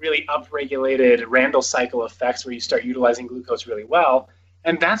these really upregulated Randle cycle effects where you start utilizing glucose really well.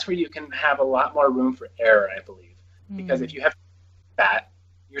 And that's where you can have a lot more room for error, I believe. Because if you have fat,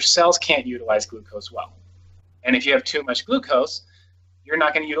 your cells can't utilize glucose well. And if you have too much glucose, you're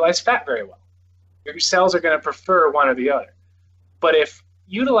not going to utilize fat very well. Your cells are going to prefer one or the other. But if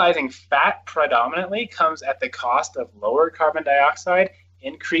utilizing fat predominantly comes at the cost of lower carbon dioxide,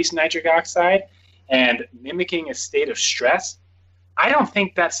 increased nitric oxide, and mimicking a state of stress, I don't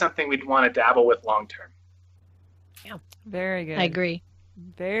think that's something we'd want to dabble with long term. Yeah, very good. I agree.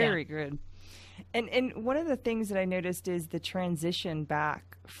 Very good. And one of the things that I noticed is the transition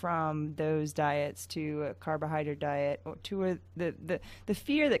back from those diets to a carbohydrate diet, or to the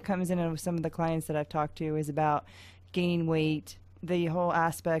fear that comes in with some of the clients that I've talked to is about gaining weight, the whole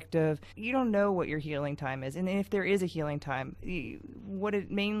aspect of you don't know what your healing time is. And if there is a healing time, what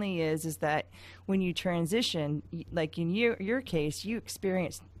it mainly is that when you transition, like in your case, you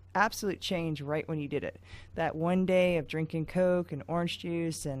experience absolute change right when you did it. That one day of drinking Coke and orange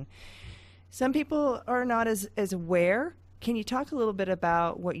juice, and some people are not as aware. Can you talk a little bit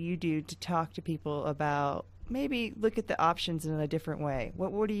about what you do to talk to people about maybe look at the options in a different way?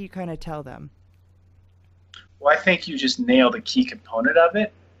 What do you kind of tell them? Well, I think you just nailed a key component of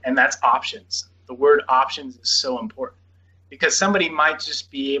it, and that's options. The word options is so important because somebody might just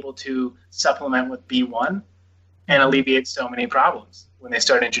be able to supplement with B1 and alleviate so many problems when they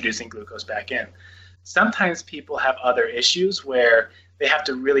start introducing glucose back in. Sometimes people have other issues where they have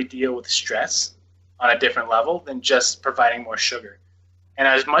to really deal with stress on a different level than just providing more sugar. And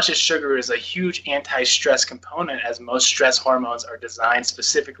as much as sugar is a huge anti-stress component, as most stress hormones are designed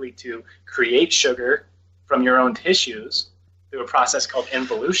specifically to create sugar from your own tissues through a process called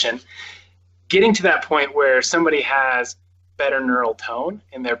involution, getting to that point where somebody has better neural tone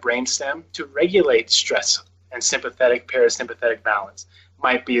in their brainstem to regulate stress and sympathetic parasympathetic balance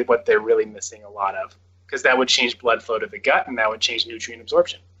might be what they're really missing a lot of, because that would change blood flow to the gut and that would change nutrient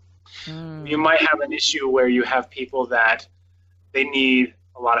absorption. You might have an issue where you have people that they need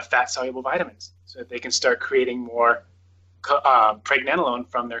a lot of fat-soluble vitamins so that they can start creating more pregnenolone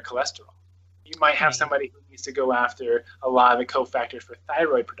from their cholesterol. You might have somebody who needs to go after a lot of the cofactors for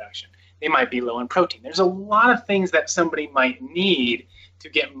thyroid production. They might be low in protein. There's a lot of things that somebody might need to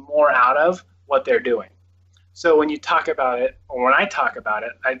get more out of what they're doing. So when you talk about it, or when I talk about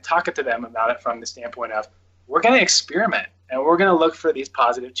it, I talk to them about it from the standpoint of, we're going to experiment and we're going to look for these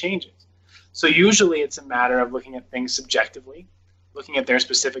positive changes. So usually it's a matter of looking at things subjectively, looking at their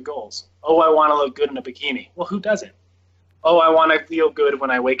specific goals. Oh, I want to look good in a bikini. Well, who doesn't? Oh, I want to feel good when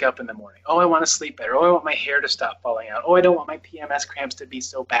I wake up in the morning. Oh, I want to sleep better. Oh, I want my hair to stop falling out. Oh, I don't want my PMS cramps to be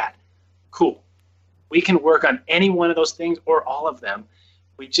so bad. Cool. We can work on any one of those things or all of them.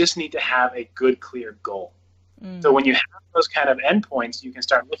 We just need to have a good, clear goal. So when you have those kind of endpoints, you can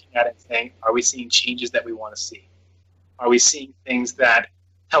start looking at it and saying, are we seeing changes that we want to see? Are we seeing things that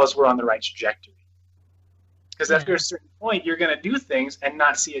tell us we're on the right trajectory? Because after a certain point, you're going to do things and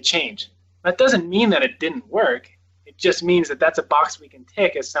not see a change. That doesn't mean that it didn't work. It just means that that's a box we can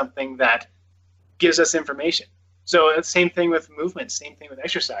tick as something that gives us information. So it's the same thing with movement, same thing with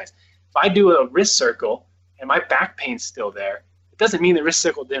exercise. If I do a wrist circle and my back pain's still there, it doesn't mean the wrist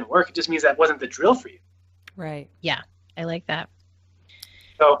circle didn't work. It just means that wasn't the drill for you. Right. Yeah, I like that.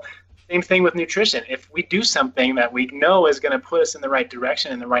 So same thing with nutrition. If we do something that we know is going to put us in the right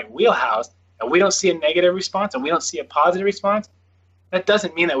direction, in the right wheelhouse, and we don't see a negative response and we don't see a positive response, that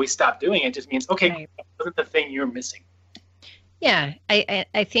doesn't mean that we stop doing it. It just means, okay, that wasn't the thing you're missing. Yeah,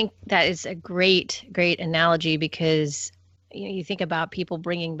 I think that is a great analogy because you think about people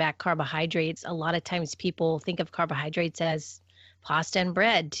bringing back carbohydrates. A lot of times people think of carbohydrates as pasta and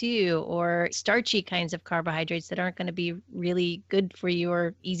bread too, or starchy kinds of carbohydrates that aren't going to be really good for you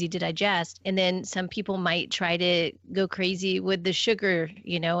or easy to digest. And then some people might try to go crazy with the sugar,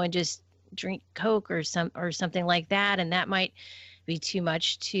 and just drink Coke or something like that. And that might be too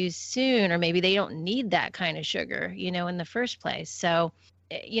much too soon, or maybe they don't need that kind of sugar, in the first place. So,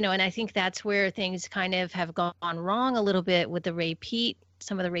 and I think that's where things kind of have gone wrong a little bit with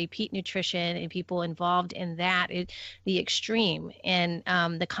some of the Ray Peat nutrition and people involved in that, the extreme and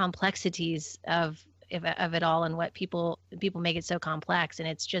the complexities of it all, and what people make it so complex. And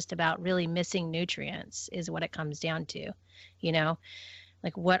it's just about really missing nutrients is what it comes down to,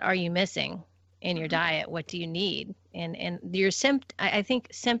 like what are you missing in your diet? What do you need? And I think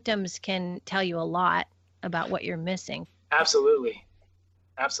symptoms can tell you a lot about what you're missing. Absolutely.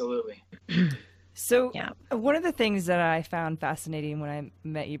 So one of the things that I found fascinating when I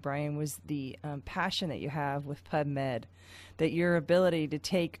met you, Brian, was the passion that you have with PubMed, that your ability to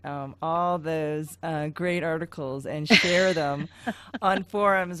take all those great articles and share them on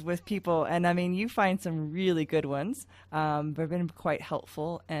forums with people. And I mean, you find some really good ones, but have been quite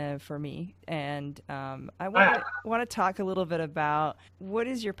helpful for me. And I want to talk a little bit about what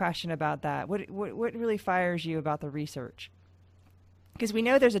is your passion about that? What really fires you about the research? Because we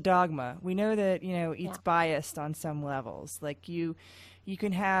know there's a dogma. We know that, it's biased on some levels. Like you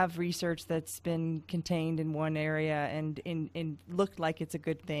can have research that's been contained in one area and looked like it's a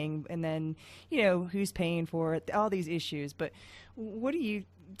good thing. And then, who's paying for it, all these issues. But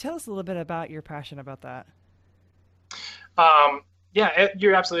tell us a little bit about your passion about that.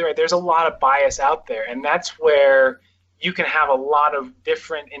 You're absolutely right. There's a lot of bias out there. And that's where you can have a lot of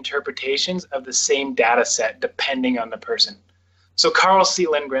different interpretations of the same data set depending on the person. So Carl C.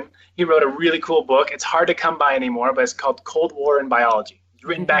 Lindgren, he wrote a really cool book. It's hard to come by anymore, but it's called Cold War in Biology. It's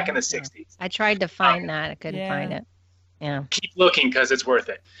written back in the 60s. I tried to find that. I couldn't find it. Yeah. Keep looking because it's worth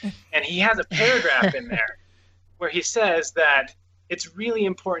it. And he has a paragraph in there where he says that it's really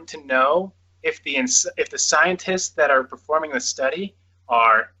important to know if the scientists that are performing the study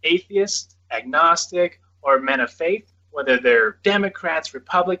are atheists, agnostic, or men of faith, whether they're Democrats,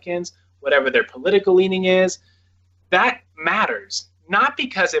 Republicans, whatever their political leaning is. That matters, not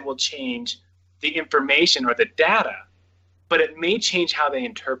because it will change the information or the data, but it may change how they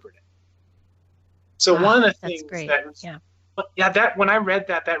interpret it. So one of the things that when I read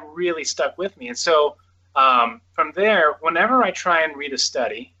that really stuck with me. And so from there, whenever I try and read a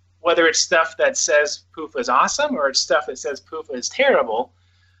study, whether it's stuff that says PUFA is awesome or it's stuff that says PUFA is terrible,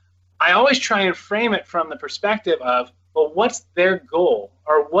 I always try and frame it from the perspective of, well, what's their goal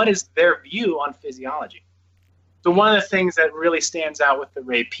or what is their view on physiology? So one of the things that really stands out with the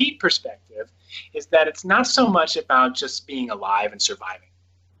Ray Peat perspective is that it's not so much about just being alive and surviving.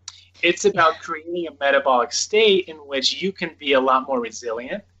 It's about creating a metabolic state in which you can be a lot more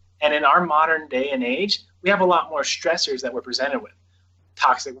resilient. And in our modern day and age, we have a lot more stressors that we're presented with.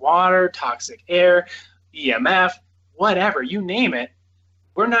 Toxic water, toxic air, EMF, whatever, you name it.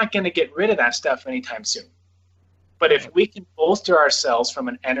 we're not going to get rid of that stuff anytime soon. But if we can bolster ourselves from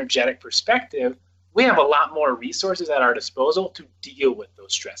an energetic perspective, we have a lot more resources at our disposal to deal with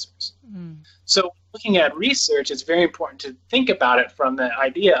those stressors. So looking at research, it's very important to think about it from the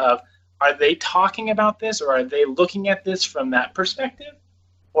idea of, are they talking about this, or are they looking at this from that perspective?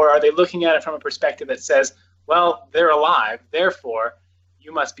 Or are they looking at it from a perspective that says, well, they're alive, therefore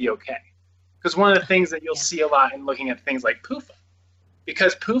you must be okay? Because one of the things that you'll see a lot in looking at things like PUFA,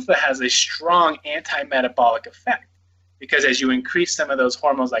 because PUFA has a strong anti-metabolic effect. Because as you increase some of those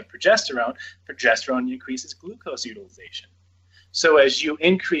hormones like progesterone increases glucose utilization. So as you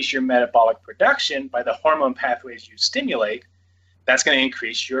increase your metabolic production by the hormone pathways you stimulate, that's going to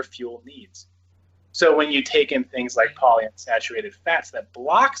increase your fuel needs. So when you take in things like polyunsaturated fats that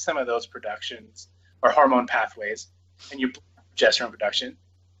block some of those productions or hormone pathways, and you block progesterone production,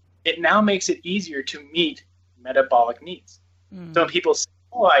 it now makes it easier to meet metabolic needs. So when people say,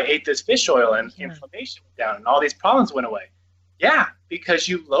 oh, I ate this fish oil and inflammation went down and all these problems went away. Yeah, because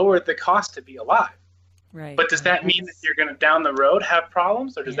you lowered the cost to be alive. Right. But does that mean that you're going to down the road have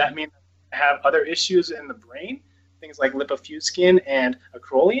problems, or does that mean have other issues in the brain? Things like lipofuscin and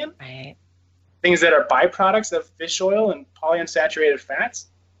acrolein? Right. Things that are byproducts of fish oil and polyunsaturated fats?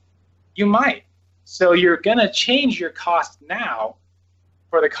 You might. So you're going to change your cost now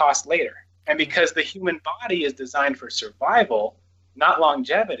for the cost later. And because the human body is designed for survival, not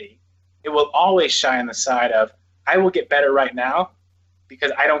longevity, it will always shy on the side of, I will get better right now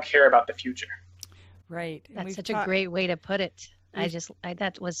because I don't care about the future. Right. That's such a great way to put it.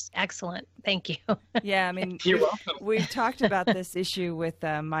 That was excellent. Thank you. Yeah, I mean, You're welcome. We've talked about this issue with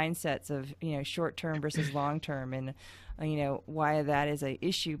mindsets of, short-term versus long-term, and, why that is an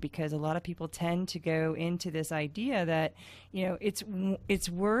issue, because a lot of people tend to go into this idea that, it's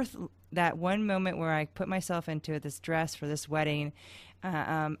worth that one moment where I put myself into this dress for this wedding.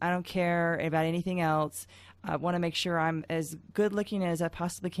 I don't care about anything else. I want to make sure I'm as good looking as I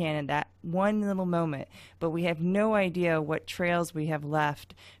possibly can in that one little moment. But we have no idea what trails we have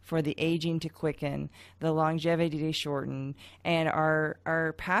left for the aging to quicken, the longevity to shorten, and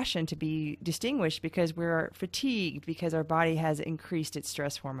our passion to be distinguished because we're fatigued, because our body has increased its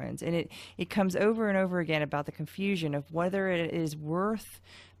stress hormones. And it comes over and over again about the confusion of whether it is worth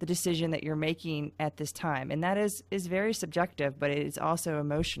the decision that you're making at this time. And that is very subjective, but it is also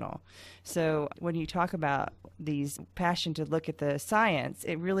emotional. So when you talk about these passion to look at the science,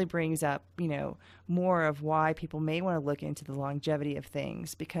 it really brings up, more of why people may want to look into the longevity of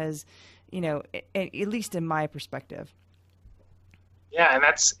things, because, at least in my perspective. Yeah, and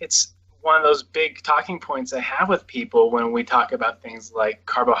it's one of those big talking points I have with people when we talk about things like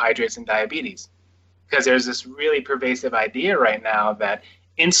carbohydrates and diabetes, because there's this really pervasive idea right now that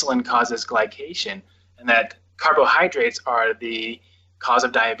insulin causes glycation and that carbohydrates are the cause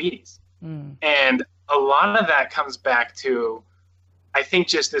of diabetes. And a lot of that comes back to, I think,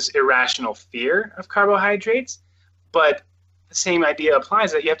 just this irrational fear of carbohydrates. But the same idea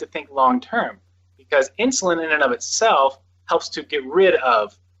applies that you have to think long term, because insulin in and of itself helps to get rid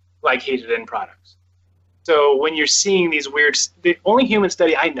of glycated end products. So when you're seeing these the only human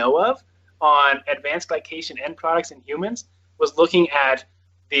study I know of on advanced glycation end products in humans was looking at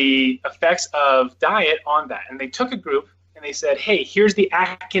the effects of diet on that. And they took a group and they said, hey, here's the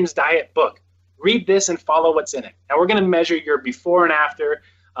Atkins diet book. Read this and follow what's in it. And we're going to measure your before and after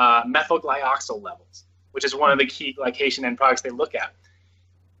methylglyoxal levels, which is one of the key glycation end products they look at.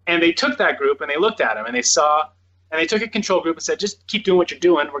 And they took that group and they looked at them and they took a control group and said, just keep doing what you're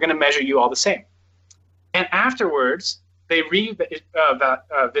doing. We're going to measure you all the same. And afterwards, they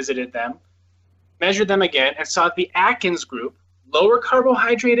visited them, measured them again, and saw the Atkins group, lower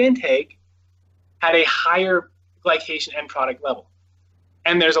carbohydrate intake, had a higher glycation end product level.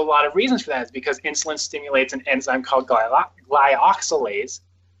 And there's a lot of reasons for that. It's because insulin stimulates an enzyme called glyoxylase,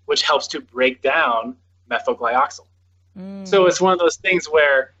 which helps to break down methylglyoxal. So it's one of those things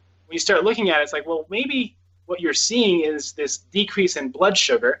where when you start looking at it, it's like, well, maybe what you're seeing is this decrease in blood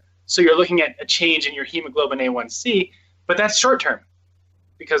sugar. So you're looking at a change in your hemoglobin A1C, but that's short term.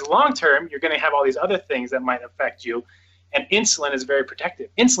 Because long term, you're going to have all these other things that might affect you. And insulin is very protective.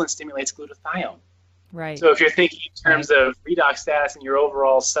 Insulin stimulates glutathione. Right. So if you're thinking in terms of redox status and your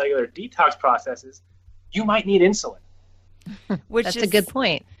overall cellular detox processes, you might need insulin. That's a good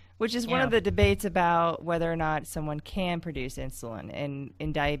point. Which is one of the debates about whether or not someone can produce insulin. And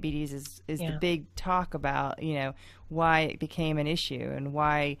in diabetes is the big talk about, why it became an issue and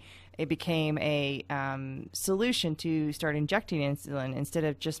why it became a solution to start injecting insulin instead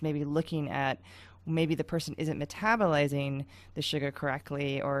of just maybe looking at maybe the person isn't metabolizing the sugar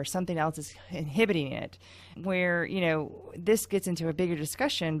correctly or something else is inhibiting it, where, this gets into a bigger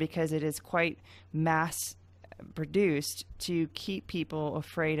discussion because it is quite mass produced to keep people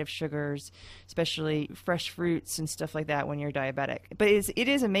afraid of sugars, especially fresh fruits and stuff like that when you're diabetic. But it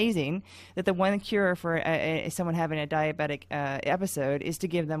is amazing that the one cure for someone having a diabetic episode is to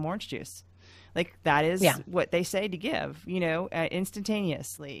give them orange juice. Like, that is what they say to give,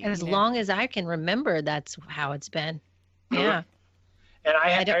 instantaneously. As long as I can remember, that's how it's been. Yeah. And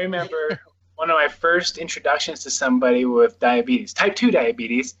I remember one of my first introductions to somebody with diabetes, type 2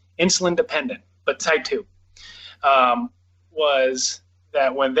 diabetes, insulin dependent, but type 2, was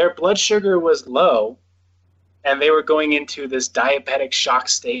that when their blood sugar was low and they were going into this diabetic shock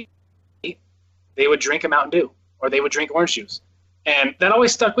state, they would drink a Mountain Dew or they would drink orange juice. And that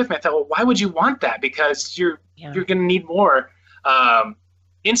always stuck with me. I thought, well, why would you want that? Because you're going to need more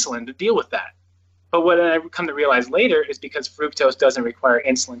insulin to deal with that. But what I come to realize later is because fructose doesn't require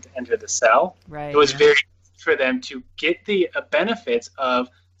insulin to enter the cell. Right. It was very easy for them to get the benefits of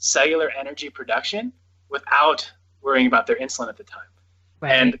cellular energy production without worrying about their insulin at the time.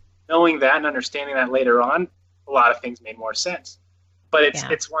 Right. And knowing that and understanding that later on, a lot of things made more sense. But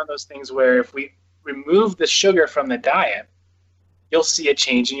it's one of those things where if we remove the sugar from the diet, you'll see a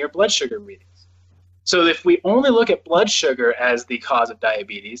change in your blood sugar readings. So if we only look at blood sugar as the cause of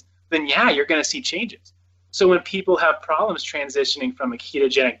diabetes, then you're going to see changes. So when people have problems transitioning from a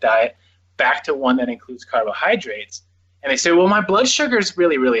ketogenic diet back to one that includes carbohydrates, and they say, well, my blood sugar is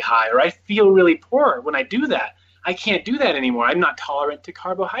really, really high, or I feel really poor when I do that. I can't do that anymore. I'm not tolerant to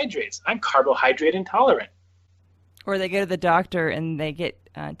carbohydrates. I'm carbohydrate intolerant. Or they go to the doctor and they get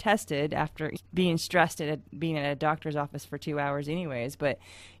tested after being stressed being in a doctor's office for 2 hours anyways. But,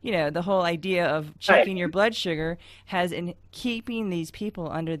 the whole idea of checking your blood sugar has in keeping these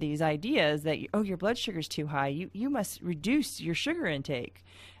people under these ideas that, your blood sugar is too high. You must reduce your sugar intake.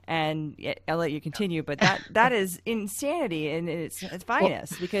 And I'll let you continue, but that is insanity, and it's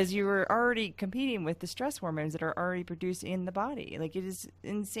finest because you were already competing with the stress hormones that are already produced in the body. Like, it is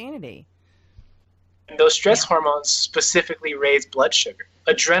insanity. And those stress hormones specifically raise blood sugar.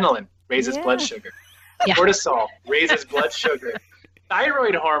 Adrenaline raises blood sugar. Cortisol raises blood sugar.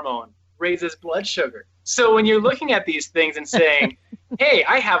 Thyroid hormone raises blood sugar. So when you're looking at these things and saying, hey,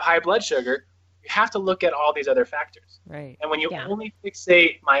 I have high blood sugar, you have to look at all these other factors. Right. And when you only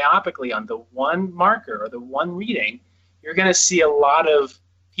fixate myopically on the one marker or the one reading, you're going to see a lot of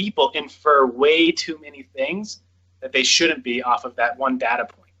people infer way too many things that they shouldn't be off of that one data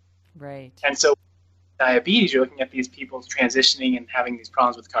point. Right. And so diabetes, you're looking at these people transitioning and having these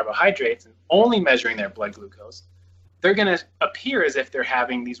problems with carbohydrates and only measuring their blood glucose, they're going to appear as if they're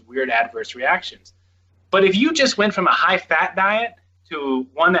having these weird adverse reactions. But if you just went from a high-fat diet to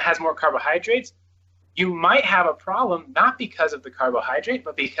one that has more carbohydrates, you might have a problem, not because of the carbohydrate,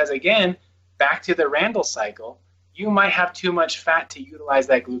 but because, again, back to the Randle cycle, you might have too much fat to utilize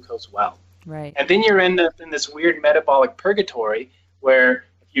that glucose well. Right. And then you're in this weird metabolic purgatory where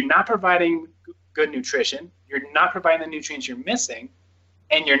if you're not providing good nutrition, you're not providing the nutrients you're missing,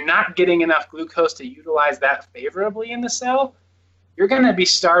 and you're not getting enough glucose to utilize that favorably in the cell, you're going to be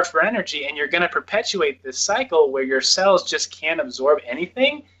starved for energy, and you're going to perpetuate this cycle where your cells just can't absorb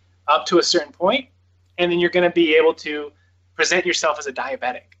anything up to a certain point, and then you're going to be able to present yourself as a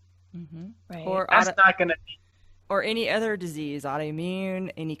diabetic. Mm-hmm. Right. Or that's not going to be. Or any other disease,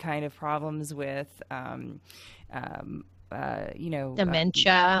 autoimmune, any kind of problems with,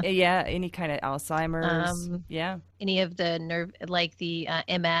 dementia. Any kind of Alzheimer's. Any of the nerve, like the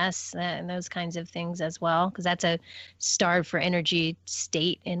MS and those kinds of things as well, because that's a starved for energy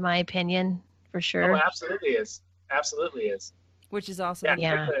state, in my opinion, for sure. Oh, absolutely is. Which is also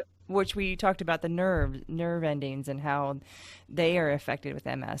which we talked about the nerve endings and how they are affected with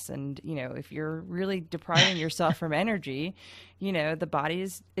MS. And, if you're really depriving yourself from energy, the body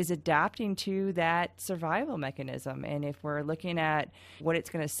is adapting to that survival mechanism. And if we're looking at what it's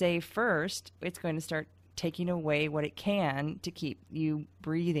going to save first, it's going to start taking away what it can to keep you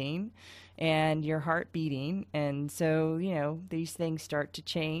breathing and your heart beating. And so, these things start to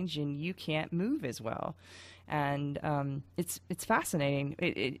change and you can't move as well. And it's fascinating.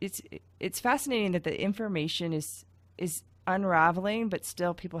 It's fascinating that the information is unraveling, but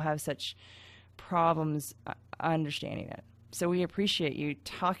still people have such problems understanding it. So we appreciate you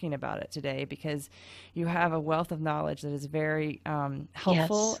talking about it today because you have a wealth of knowledge that is very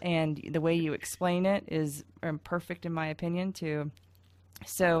helpful, and the way you explain it is perfect, in my opinion, to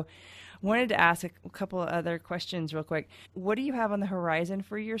So wanted to ask a couple of other questions real quick. What do you have on the horizon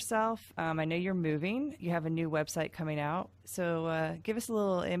for yourself? I know you're moving. You have a new website coming out. So give us a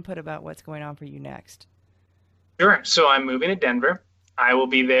little input about what's going on for you next. Sure. So I'm moving to Denver. I will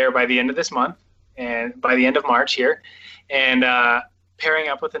be there by the end of this month and by the end of March here, and pairing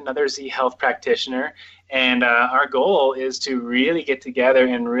up with another Z Health practitioner. And our goal is to really get together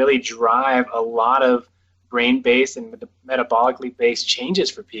and really drive a lot of brain-based and metabolically based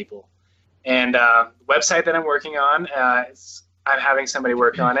changes for people. And the website that I'm working on, I'm having somebody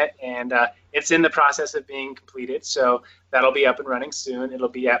work on it, and it's in the process of being completed. So that'll be up and running soon. It'll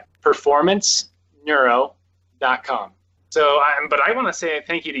be at performanceneuro.com. So, but I want to say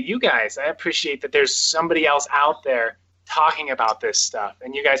thank you to you guys. I appreciate that there's somebody else out there talking about this stuff,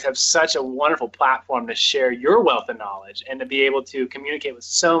 and you guys have such a wonderful platform to share your wealth of knowledge and to be able to communicate with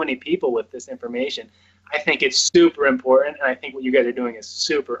so many people with this information. I think it's super important, and I think what you guys are doing is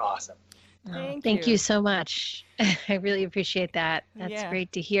super awesome. Thank you so much. I really appreciate that. That's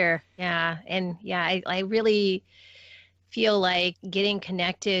great to hear. Yeah. And I really feel like getting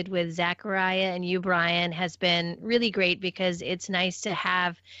connected with Zachariah and you, Brian, has been really great, because it's nice to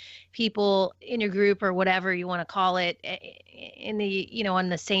have people in your group or whatever you want to call it in the, on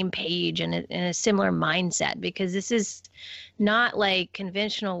the same page and in a similar mindset, because this is not like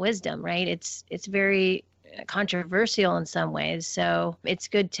conventional wisdom, right? It's very controversial in some ways. So it's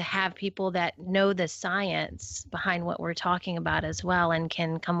good to have people that know the science behind what we're talking about as well and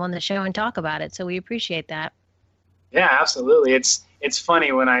can come on the show and talk about it. So we appreciate that. Yeah, absolutely. It's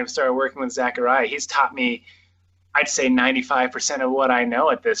funny, when I started working with Zachariah, he's taught me, I'd say 95% of what I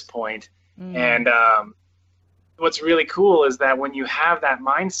know at this point. And what's really cool is that when you have that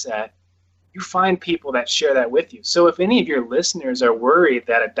mindset, you find people that share that with you. So if any of your listeners are worried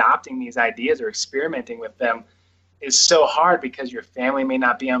that adopting these ideas or experimenting with them is so hard because your family may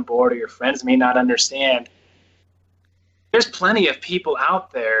not be on board or your friends may not understand, there's plenty of people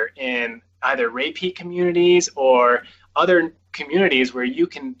out there in either repeat communities or other communities where you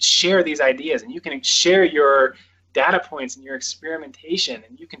can share these ideas and you can share your data points and your experimentation,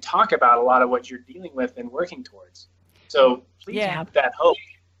 and you can talk about a lot of what you're dealing with and working towards. So please have that hope.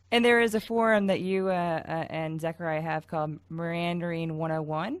 And there is a forum that you and Zachariah have called Mirandering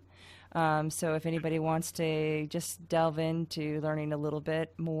 101. So if anybody wants to just delve into learning a little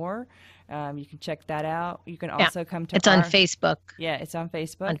bit more, you can check that out. You can also come to on Facebook. Yeah, it's on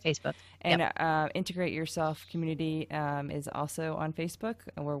Facebook. On Facebook. And Integrate Yourself community is also on Facebook.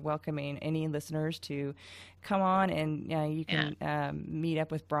 And we're welcoming any listeners to come on, and you can meet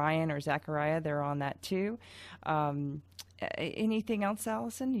up with Brian or Zachariah. They're on that too. Anything else,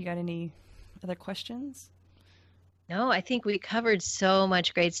 Allison? You got any other questions? No, I think we covered so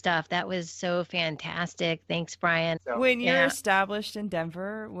much great stuff. That was so fantastic. Thanks, Brian. When you're established in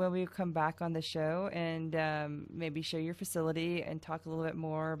Denver, will we come back on the show and maybe show your facility and talk a little bit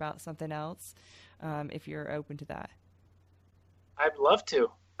more about something else, if you're open to that? I'd love to.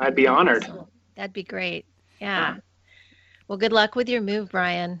 I'd be honored. That'd be great. Yeah. Well, good luck with your move,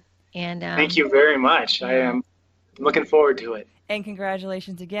 Brian. And thank you very much. I am looking forward to it. And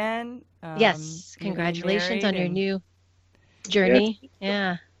congratulations again. Yes, congratulations on your new journey.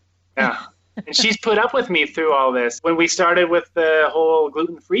 Yeah. And she's put up with me through all this. When we started with the whole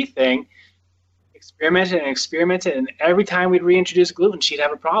gluten-free thing, experimented, and every time we'd reintroduce gluten, she'd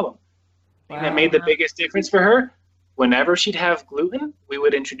have a problem. Wow. And that made the biggest difference for her. Whenever she'd have gluten, we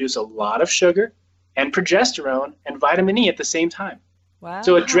would introduce a lot of sugar and progesterone and vitamin E at the same time. Wow.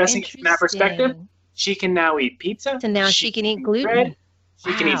 So addressing it from that perspective, she can now eat pizza. So now she can eat gluten. Bread,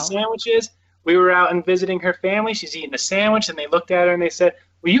 she can eat sandwiches. We were out and visiting her family. She's eating a sandwich, and they looked at her and they said,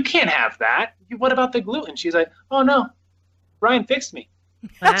 "Well, you can't have that. What about the gluten?" She's like, "Oh, no. Brian fixed me."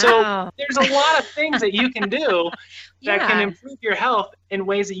 Wow. So there's a lot of things that you can do that can improve your health in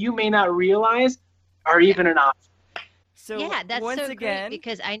ways that you may not realize are even an option. So that's once so again, great,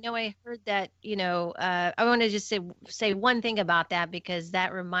 because I know I heard that, I want to just say one thing about that, because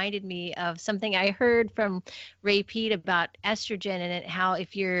that reminded me of something I heard from Ray Peat about estrogen, and how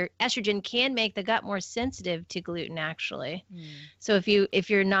if your estrogen can make the gut more sensitive to gluten, actually. So if you're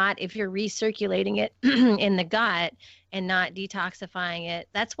recirculating it in the gut and not detoxifying it,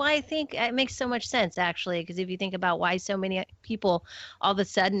 that's why I think it makes so much sense, actually, because if you think about why so many people all of a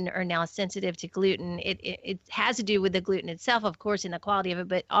sudden are now sensitive to gluten, it has to do with the gluten itself, of course, and the quality of it,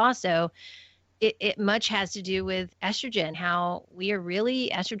 but also it much has to do with estrogen, how we are really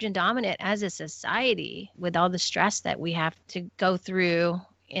estrogen dominant as a society with all the stress that we have to go through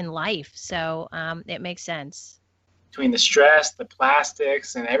in life. So it makes sense. Between the stress, the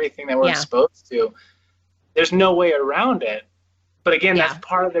plastics, and everything that we're exposed to, there's no way around it. But again, Yeah. that's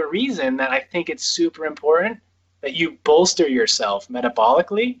part of the reason that I think it's super important that you bolster yourself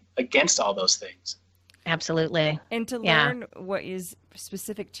metabolically against all those things. Absolutely. And to Yeah. learn what is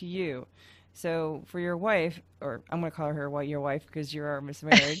specific to you. So for your wife, or I'm going to call her your wife because you are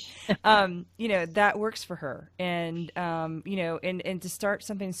married, that works for her. And, and to start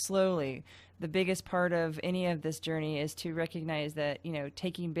something slowly. The biggest part of any of this journey is to recognize that,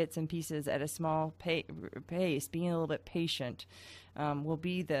 taking bits and pieces at a small pace, being a little bit patient, will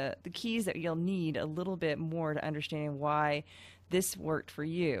be the keys that you'll need a little bit more to understanding why this worked for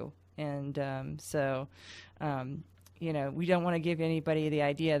you. And we don't want to give anybody the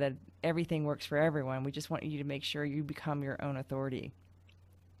idea that everything works for everyone. We just want you to make sure you become your own authority.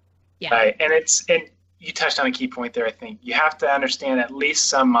 Yeah. Right. And you touched on a key point there, I think. You have to understand at least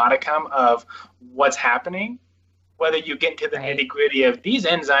some modicum of what's happening, whether you get into the nitty-gritty of these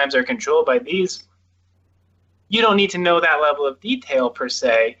enzymes are controlled by these. You don't need to know that level of detail per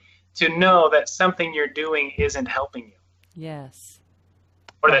se to know that something you're doing isn't helping you. Yes.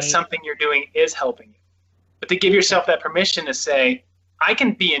 Or that something you're doing is helping you. But to give yourself that permission to say, I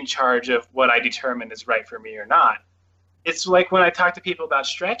can be in charge of what I determine is right for me or not. It's like when I talk to people about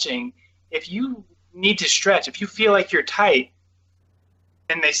stretching, if you need to stretch, if you feel like you're tight,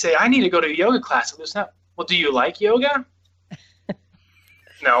 and they say, I need to go to a yoga class to loosen up. Well, do you like yoga?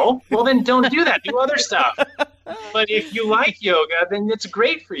 No. Well, then don't do that. Do other stuff. But if you like yoga, then it's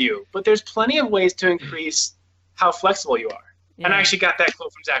great for you. But there's plenty of ways to increase how flexible you are. Yeah. And I actually got that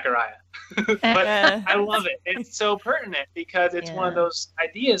quote from Zachariah. But I love it. It's so pertinent because it's one of those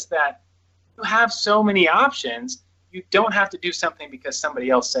ideas that you have so many options. You don't have to do something because somebody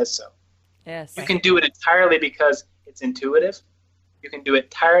else says so. Yes. You can do it entirely because it's intuitive. You can do it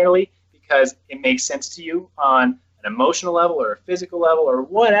entirely because it makes sense to you on an emotional level or a physical level or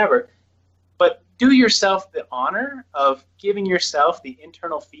whatever. But do yourself the honor of giving yourself the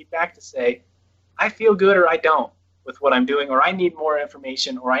internal feedback to say, I feel good or I don't with what I'm doing, or I need more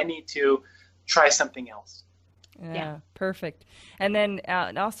information, or I need to try something else. Yeah. Perfect. And then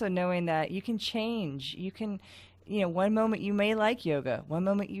also knowing that you can change. You can, one moment you may like yoga, one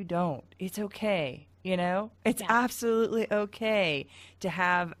moment you don't. It's okay. It's absolutely okay to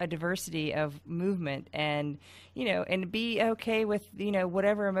have a diversity of movement and, and be okay with,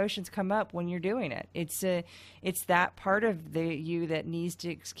 whatever emotions come up when you're doing it. It's that part of you that needs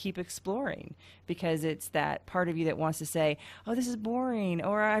to keep exploring, because it's that part of you that wants to say, oh, this is boring,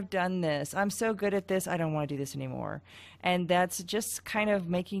 or I've done this. I'm so good at this. I don't want to do this anymore. And that's just kind of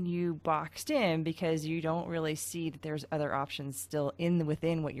making you boxed in because you don't really see that there's other options still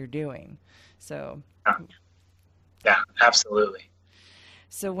within what you're doing. So, yeah, absolutely.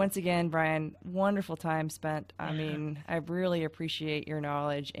 So once again, Brian, wonderful time spent. I mean, I really appreciate your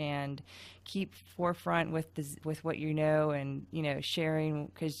knowledge and keep forefront with what you know and, sharing,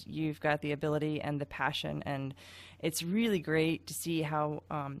 because you've got the ability and the passion. And it's really great to see how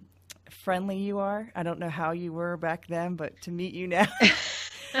friendly you are. I don't know how you were back then, but to meet you now,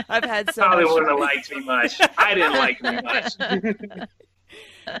 I've had so Probably much. Wouldn't have liked me much. I didn't like me much.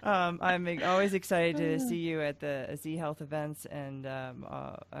 I'm always excited to see you at the Z Health events and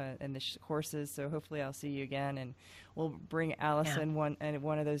the courses. So hopefully I'll see you again, and we'll bring Allison one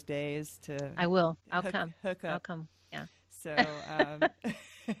of those days to. I will. I'll come. Hook up. I'll come. Yeah. So.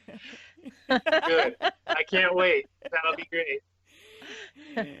 Good. I can't wait. That'll be great.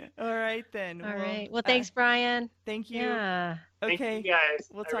 All right then. All right. Well, thanks, Brian. Thank you. Yeah. Okay. Thank you guys.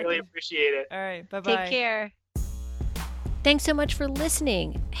 We'll I really appreciate it. All right. Bye-bye. Take care. Thanks so much for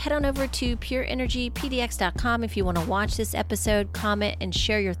listening. Head on over to pureenergypdx.com if you want to watch this episode, comment, and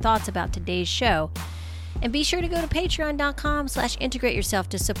share your thoughts about today's show. And be sure to go to patreon.com/integrateyourself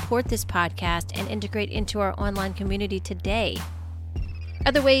to support this podcast and integrate into our online community today.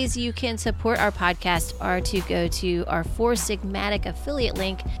 Other ways you can support our podcast are to go to our Four Sigmatic affiliate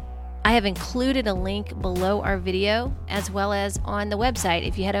link. I have included a link below our video as well as on the website.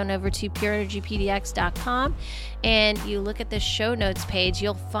 If you head on over to pureenergypdx.com and you look at the show notes page,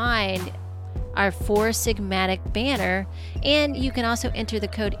 you'll find our Four Sigmatic banner, and you can also enter the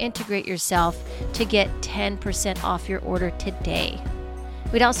code Integrate Yourself to get 10% off your order today.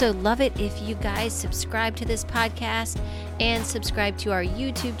 We'd also love it if you guys subscribe to this podcast and subscribe to our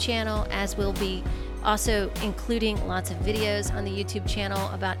YouTube channel, as we'll be also including lots of videos on the YouTube channel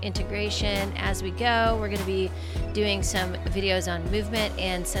about integration as we go. We're going to be doing some videos on movement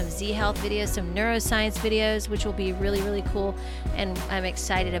and some Z Health videos, some neuroscience videos, which will be really, really cool. And I'm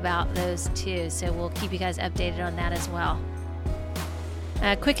excited about those too. So we'll keep you guys updated on that as well.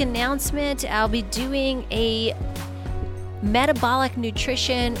 A quick announcement. I'll be doing a metabolic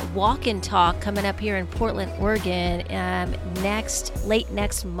nutrition walk and talk coming up here in Portland, Oregon, late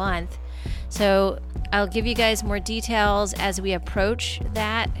next month. So I'll give you guys more details as we approach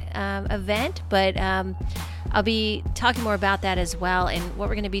that event, but I'll be talking more about that as well. And what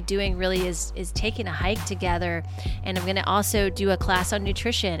we're going to be doing really is taking a hike together. And I'm going to also do a class on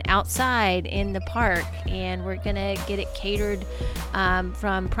nutrition outside in the park. And we're going to get it catered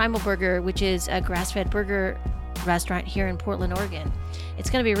from Primal Burger, which is a grass-fed burger restaurant here in Portland, Oregon. It's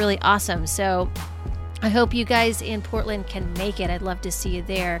going to be really awesome. So I hope you guys in Portland can make it. I'd love to see you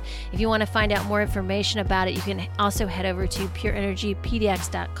there. If you want to find out more information about it, you can also head over to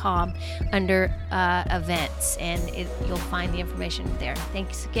pureenergypdx.com under events, and you'll find the information there.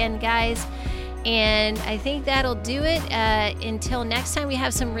 Thanks again, guys. And I think that'll do it. Until next time, we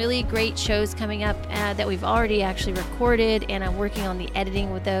have some really great shows coming up that we've already actually recorded, and I'm working on the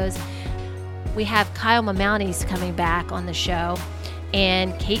editing with those. We have Kyle Mamounis coming back on the show,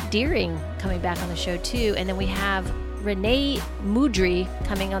 and Kate Deering coming back on the show too. And then we have Renee Moudry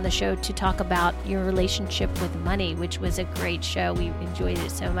coming on the show to talk about your relationship with money, which was a great show. We enjoyed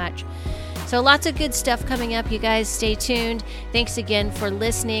it so much. So lots of good stuff coming up. You guys stay tuned. Thanks again for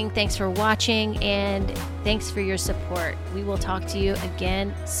listening. Thanks for watching, and thanks for your support. We will talk to you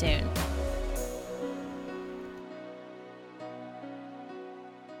again soon.